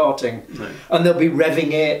sequence for starting, and they'll be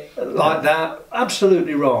revving it like that.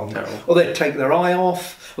 Absolutely wrong. Terrible. Or they take their eye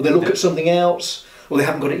off, or they look at something else, or they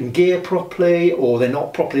haven't got it in gear properly, or they're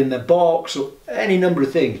not properly in their box, or any number of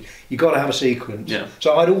things. You've got to have a sequence. Yeah.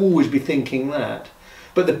 So I'd always be thinking that.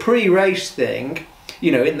 But the pre-race thing,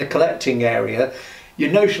 you know, in the collecting area, you're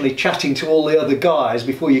notionally chatting to all the other guys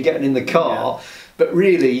before you're getting in the car. but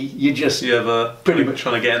really you just You ever pretty much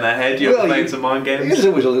trying to get in their head? You ever playing some mind games? There's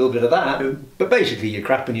always a little bit of that, but basically you're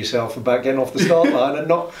crapping yourself about getting off the start line and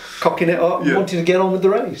not cocking it up and wanting to get on with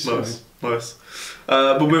the race. Nice, nice.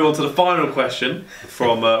 We'll move on to the final question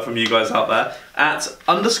from you guys out there at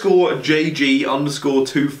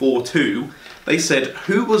 _JG_242. They said,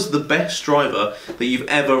 who was the best driver that you've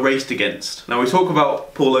ever raced against? Now, we talk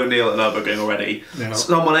about Paul O'Neill at Nürburgring already. Yeah.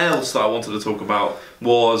 Someone else that I wanted to talk about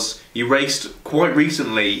was you raced quite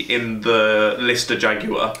recently in the Lister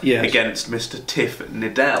Jaguar against Mr. Tiff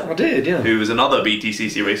Niddell. I did, yeah. Who was another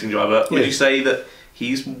BTCC racing driver. Would you say that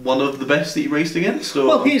he's one of the best that you raced against? Or?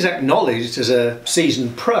 Well, he's acknowledged as a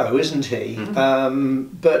seasoned pro, isn't he?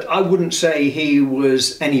 But I wouldn't say he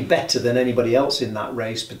was any better than anybody else in that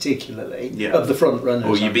race, particularly, of the front runners.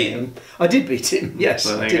 Well, you beat him. I did beat him, yes,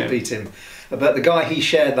 I did beat him. But the guy he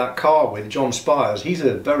shared that car with, John Spires, he's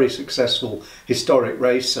a very successful historic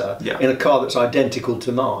racer in a car that's identical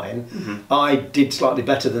to mine. I did slightly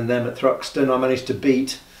better than them at Thruxton. I managed to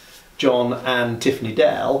beat John and Tiffany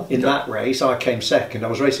Dell in that race. I came second. I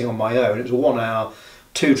was racing on my own. It was a 1 hour,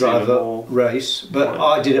 2 driver race, but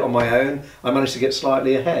I did it on my own. I managed to get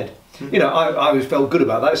slightly ahead. You know, I always felt good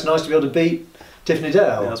about that. It's nice to be able to beat Tiffany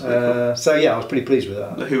Dell. Cool. So yeah, I was pretty pleased with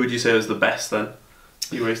that. Who would you say was the best then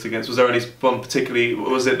you raced against? Was there any one particularly?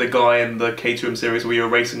 Was it the guy in the Caterham series where you were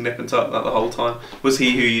racing nip and tuck that the whole time? Was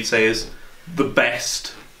he who you'd say is the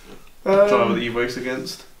best driver that you raced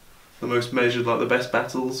against? The most measured, like the best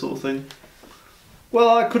battle sort of thing?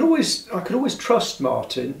 Well, I could always trust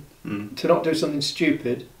Martin to not do something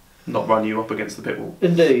stupid. Not run you up against the pit wall.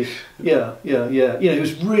 Indeed, yeah. You know, he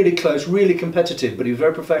was really close, really competitive, but he was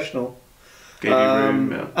very professional. Gave you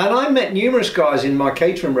room, And I met numerous guys in my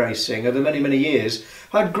Caterham racing over many, many years.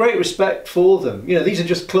 I had great respect for them. You know, these are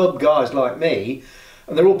just club guys like me,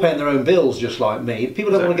 and they're all paying their own bills just like me.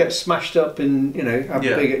 People don't want to get smashed up and, you know, have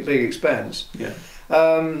a big expense. Yeah.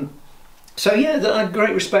 So yeah, I had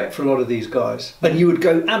great respect for a lot of these guys, and you would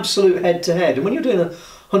go absolute head to head. And when you're doing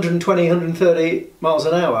 120, 130 miles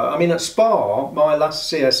an hour, I mean, at Spa, my last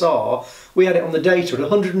CSR, we had it on the data at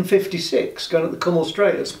 156 going up the Cummel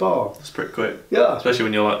Straight at Spa. That's pretty quick. Yeah, especially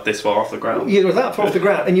when you're like this far off the ground. You're that far off the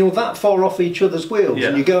ground, and you're that far off each other's wheels,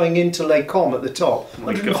 and you're going into Les Combes at the top.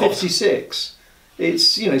 156.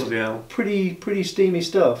 It's, you know, it's pretty steamy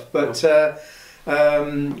stuff, but.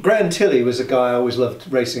 Graham Tilley was a guy I always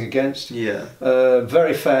loved racing against. Yeah.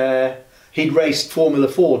 Very fair. He'd raced Formula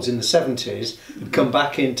Fords in the 70s, come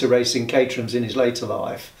back into racing Caterhams in his later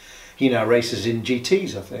life. He now races in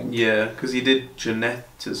GTs, I think. Yeah, because he did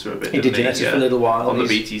Genettas for a bit. He did Genettas for a little while. On the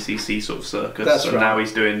BTCC sort of circus. That's right. Now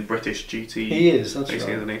he's doing British GT. He is, that's racing,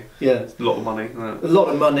 right. Isn't he? Yeah. A lot of money. A lot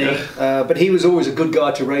of money. But he was always a good guy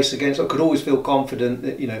to race against. I could always feel confident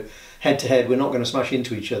that, you know, head to head, we're not going to smash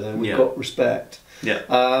into each other. We've got respect. Yeah.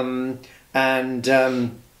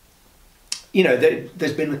 You know,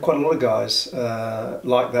 there's been quite a lot of guys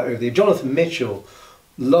like that over there. Jonathan Mitchell,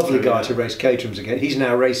 lovely guy to race Caterhams again. He's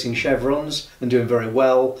now racing Chevrons and doing very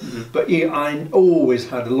well. But I always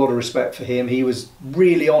had a lot of respect for him. He was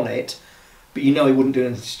really on it, but you know he wouldn't do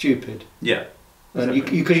anything stupid. Yeah. And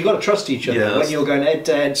because you've got to trust each other when you're going head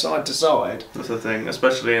to head, side to side. That's the thing,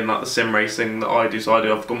 especially in like the sim racing that I do. So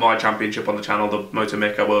I've got my championship on the channel, the Moto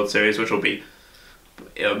Meerkat World Series, which will be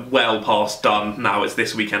well past done now. It's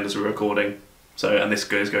this weekend as we're recording. So, and this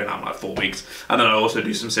is going out in like 4 weeks. And then I also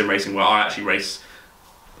do some sim racing where I actually race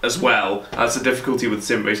as well. That's the difficulty with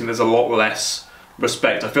sim racing. There's a lot less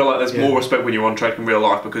respect. I feel like there's more respect when you're on track in real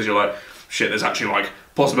life, because you're like, shit, there's actually like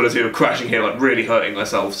possibility of crashing here, like really hurting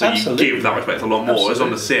myself. So you give that respect a lot more. As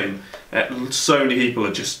on the sim, so many people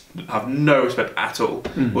have no respect at all.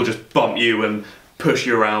 Will just bump you and push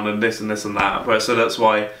you around and this and this and that. But so that's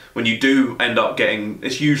why when you do end up getting,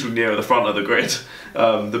 it's usually near the front of the grid,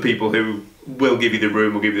 the people who will give you the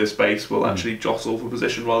room, will give you the space, will actually jostle for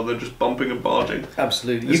position rather than just bumping and barging.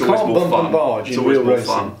 Absolutely. You can't bump and barge in real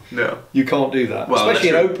racing. Yeah. You can't do that. Well, especially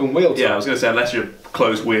in open wheel type. Yeah, I was going to say, unless you're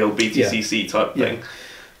closed wheel BTCC type thing.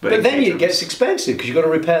 But then it gets expensive because you've got to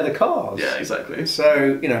repair the cars. Yeah, exactly.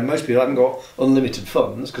 So, you know, most people haven't got unlimited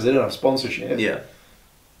funds because they don't have sponsorship. Yeah.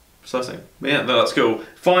 Precisely. Yeah, no, that's cool.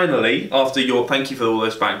 Finally, after your thank you for all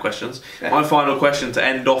those fan questions, my final question to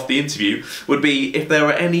end off the interview would be if there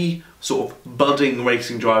are any sort of budding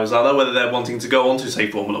racing drivers out there, whether they're wanting to go on to, say,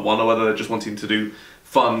 Formula 1 or whether they're just wanting to do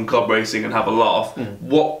fun club racing and have a laugh,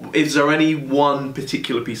 what is there any one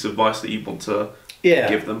particular piece of advice that you want to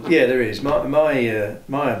give them? Yeah, there is. My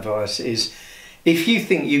advice is, if you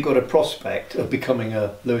think you've got a prospect of becoming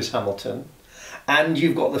a Lewis Hamilton and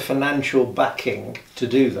you've got the financial backing to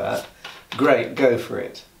do that, great, go for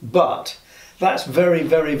it. But That's very,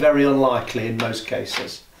 very, very unlikely in most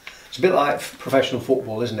cases. It's a bit like professional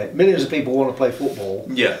football, isn't it? Millions of people want to play football,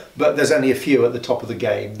 Yeah. but there's only a few at the top of the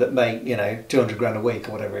game that make, you know, 200 grand a week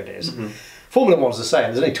or whatever it is. Mm-hmm. Formula One's the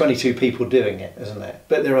same. There's only 22 people doing it, isn't there?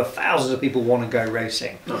 But there are thousands of people who want to go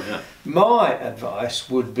racing. Oh, yeah. My advice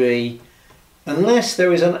would be, unless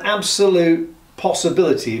there is an absolute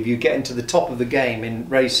possibility of you getting to the top of the game in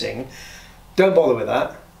racing, don't bother with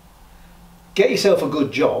that. Get yourself a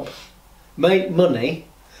good job, make money,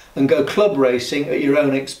 and go club racing at your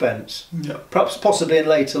own expense. Yeah. Perhaps possibly in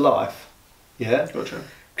later life. Yeah? Gotcha.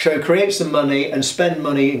 So create some money and spend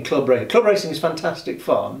money in club racing. Club racing is fantastic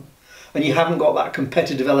fun, and you haven't got that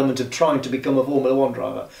competitive element of trying to become a Formula One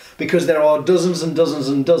driver, because there are dozens and dozens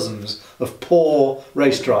and dozens of poor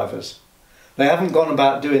race drivers. They haven't gone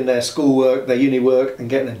about doing their schoolwork, their uni work, and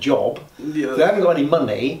getting a job. Yeah. They haven't got any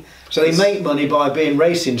money, so they make money by being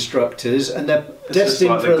race instructors, and they're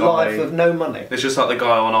destined like for a the life guy- of no money. It's just like the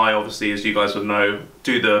guy on obviously, as you guys would know,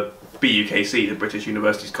 do the BUKC, the British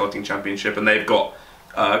Universities Karting Championship, and they've got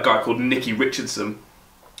a guy called Nicky Richardson,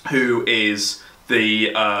 who is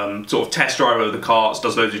the sort of test driver of the karts,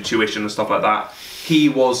 does loads of tuition and stuff like that.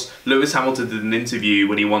 Lewis Hamilton did an interview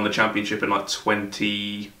when he won the championship in like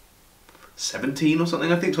 2017 or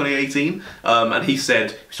something, I think 2018, and he was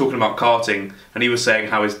talking about karting, and he was saying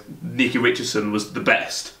how Nicky Richardson was the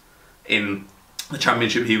best in the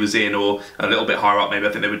championship he was in, or a little bit higher up maybe. I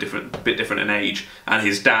think they were a bit different in age, and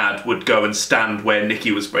his dad would go and stand where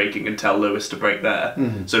Nicky was braking and tell Lewis to brake there.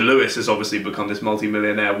 So Lewis has obviously become this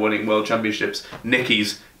multi-millionaire winning world championships.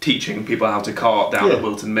 Nicky's teaching people how to kart down at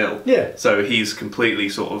Wilton Mill. Yeah. So he's completely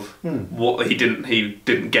sort of what he didn't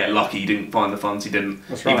get lucky, he didn't find the funds, he didn't,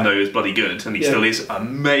 That's right. even though he was bloody good, and he still is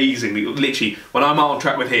amazingly. Literally, when I'm out on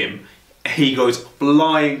track with him, he goes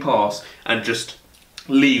flying past and just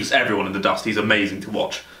leaves everyone in the dust. He's amazing to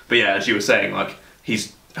watch. But yeah, as you were saying, like,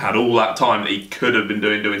 he's had all that time that he could have been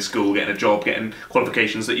doing school, getting a job, getting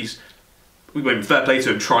qualifications, that he's, fair play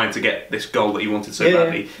to him, trying to get this goal that he wanted so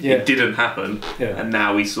badly. It didn't happen, and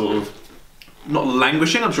now he's sort of not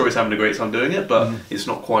languishing. I'm sure he's having a great time doing it, but it's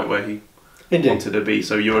not quite where he wanted to be.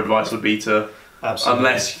 So your advice would be to,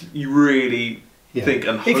 unless you really think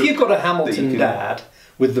and hope, if you've got a Hamilton dad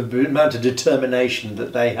with the amount of determination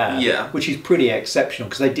that they had, which is pretty exceptional,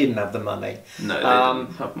 because they didn't have the money. No, they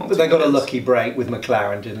didn't have but they got a lucky break with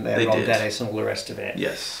McLaren, didn't they? They Ron did. Dennis and all the rest of it.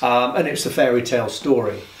 Yes. And it's a fairy tale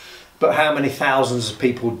story. But how many thousands of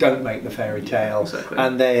people don't make the fairy tale,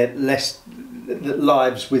 and they're lives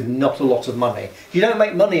with not a lot of money? You don't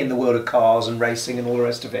make money in the world of cars and racing and all the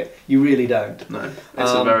rest of it. You really don't. No,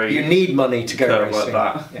 it's a very you need money to go racing. like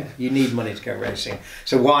that. Yeah, you need money to go racing.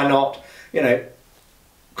 So why not,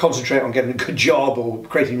 concentrate on getting a good job or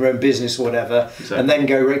creating your own business or whatever, and then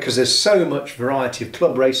go, because there's so much variety of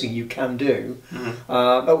club racing you can do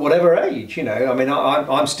at whatever age. I mean,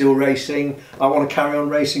 I'm still racing. I want to carry on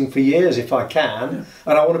racing for years if I can,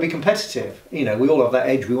 and I want to be competitive. We all have that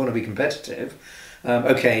age. We want to be competitive.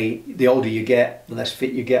 Okay, the older you get, the less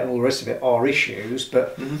fit you get, and all the rest of it are issues.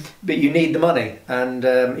 But you need the money, and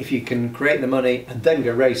if you can create the money and then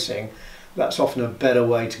go racing, that's often a better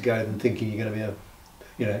way to go than thinking you're going to be a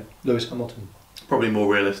Lewis Hamilton. Probably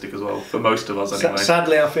more realistic as well, for most of us anyway.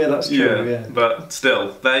 Sadly, I fear that's true, yeah. But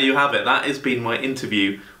still, there you have it. That has been my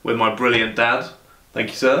interview with my brilliant dad. Thank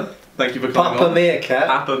you, sir. Thank you for coming Papa on. Meerkat.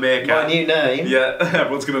 Papa Meerkat. My new name. Yeah,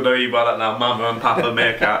 everyone's going to know you by that now, Mama and Papa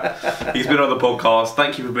Meerkat. He's been on the podcast.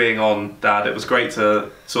 Thank you for being on, Dad. It was great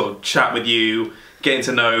to sort of chat with you, getting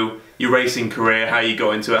to know your racing career, how you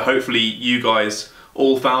got into it. Hopefully you guys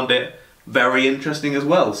all found it very interesting as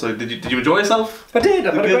well. So did you enjoy yourself? I did.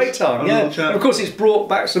 I had a great time. Yeah. And of course, it's brought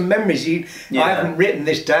back some memories. I haven't written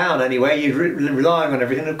this down anyway. You're relying on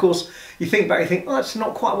everything. And of course, you think back. You think, oh, that's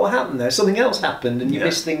not quite what happened there. Something else happened, and you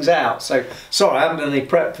miss things out. So sorry, I haven't done any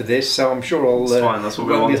prep for this. So I'm sure I'll. It's fine. That's what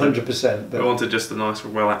we won't wanted. be 100%. We wanted just a nice,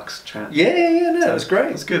 relaxed chat. Yeah. No, that's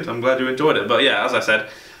great. That's good. I'm glad you enjoyed it. But yeah, as I said,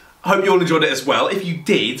 I hope you all enjoyed it as well. If you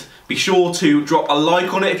did, be sure to drop a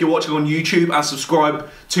like on it if you're watching on YouTube, and subscribe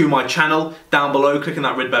to my channel down below, clicking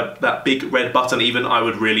that big red button even. I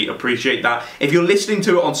would really appreciate that. If you're listening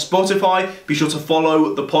to it on Spotify, be sure to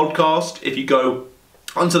follow the podcast. If you go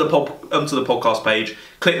onto the podcast page,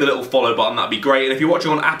 click the little follow button, that'd be great. And if you're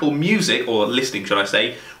watching on Apple Music, or listening should I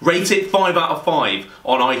say, rate it 5 out of 5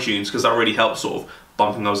 on iTunes, because that really helps sort of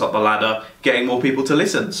bumping those up the ladder, getting more people to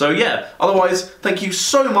listen. So yeah, otherwise, thank you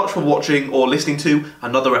so much for watching or listening to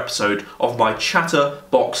another episode of my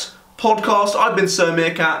ChatterBox podcast. I've been Sir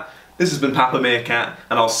Meerkat, this has been Papa Meerkat,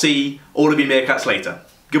 and I'll see all of you Meerkats later.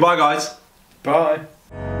 Goodbye, guys. Bye.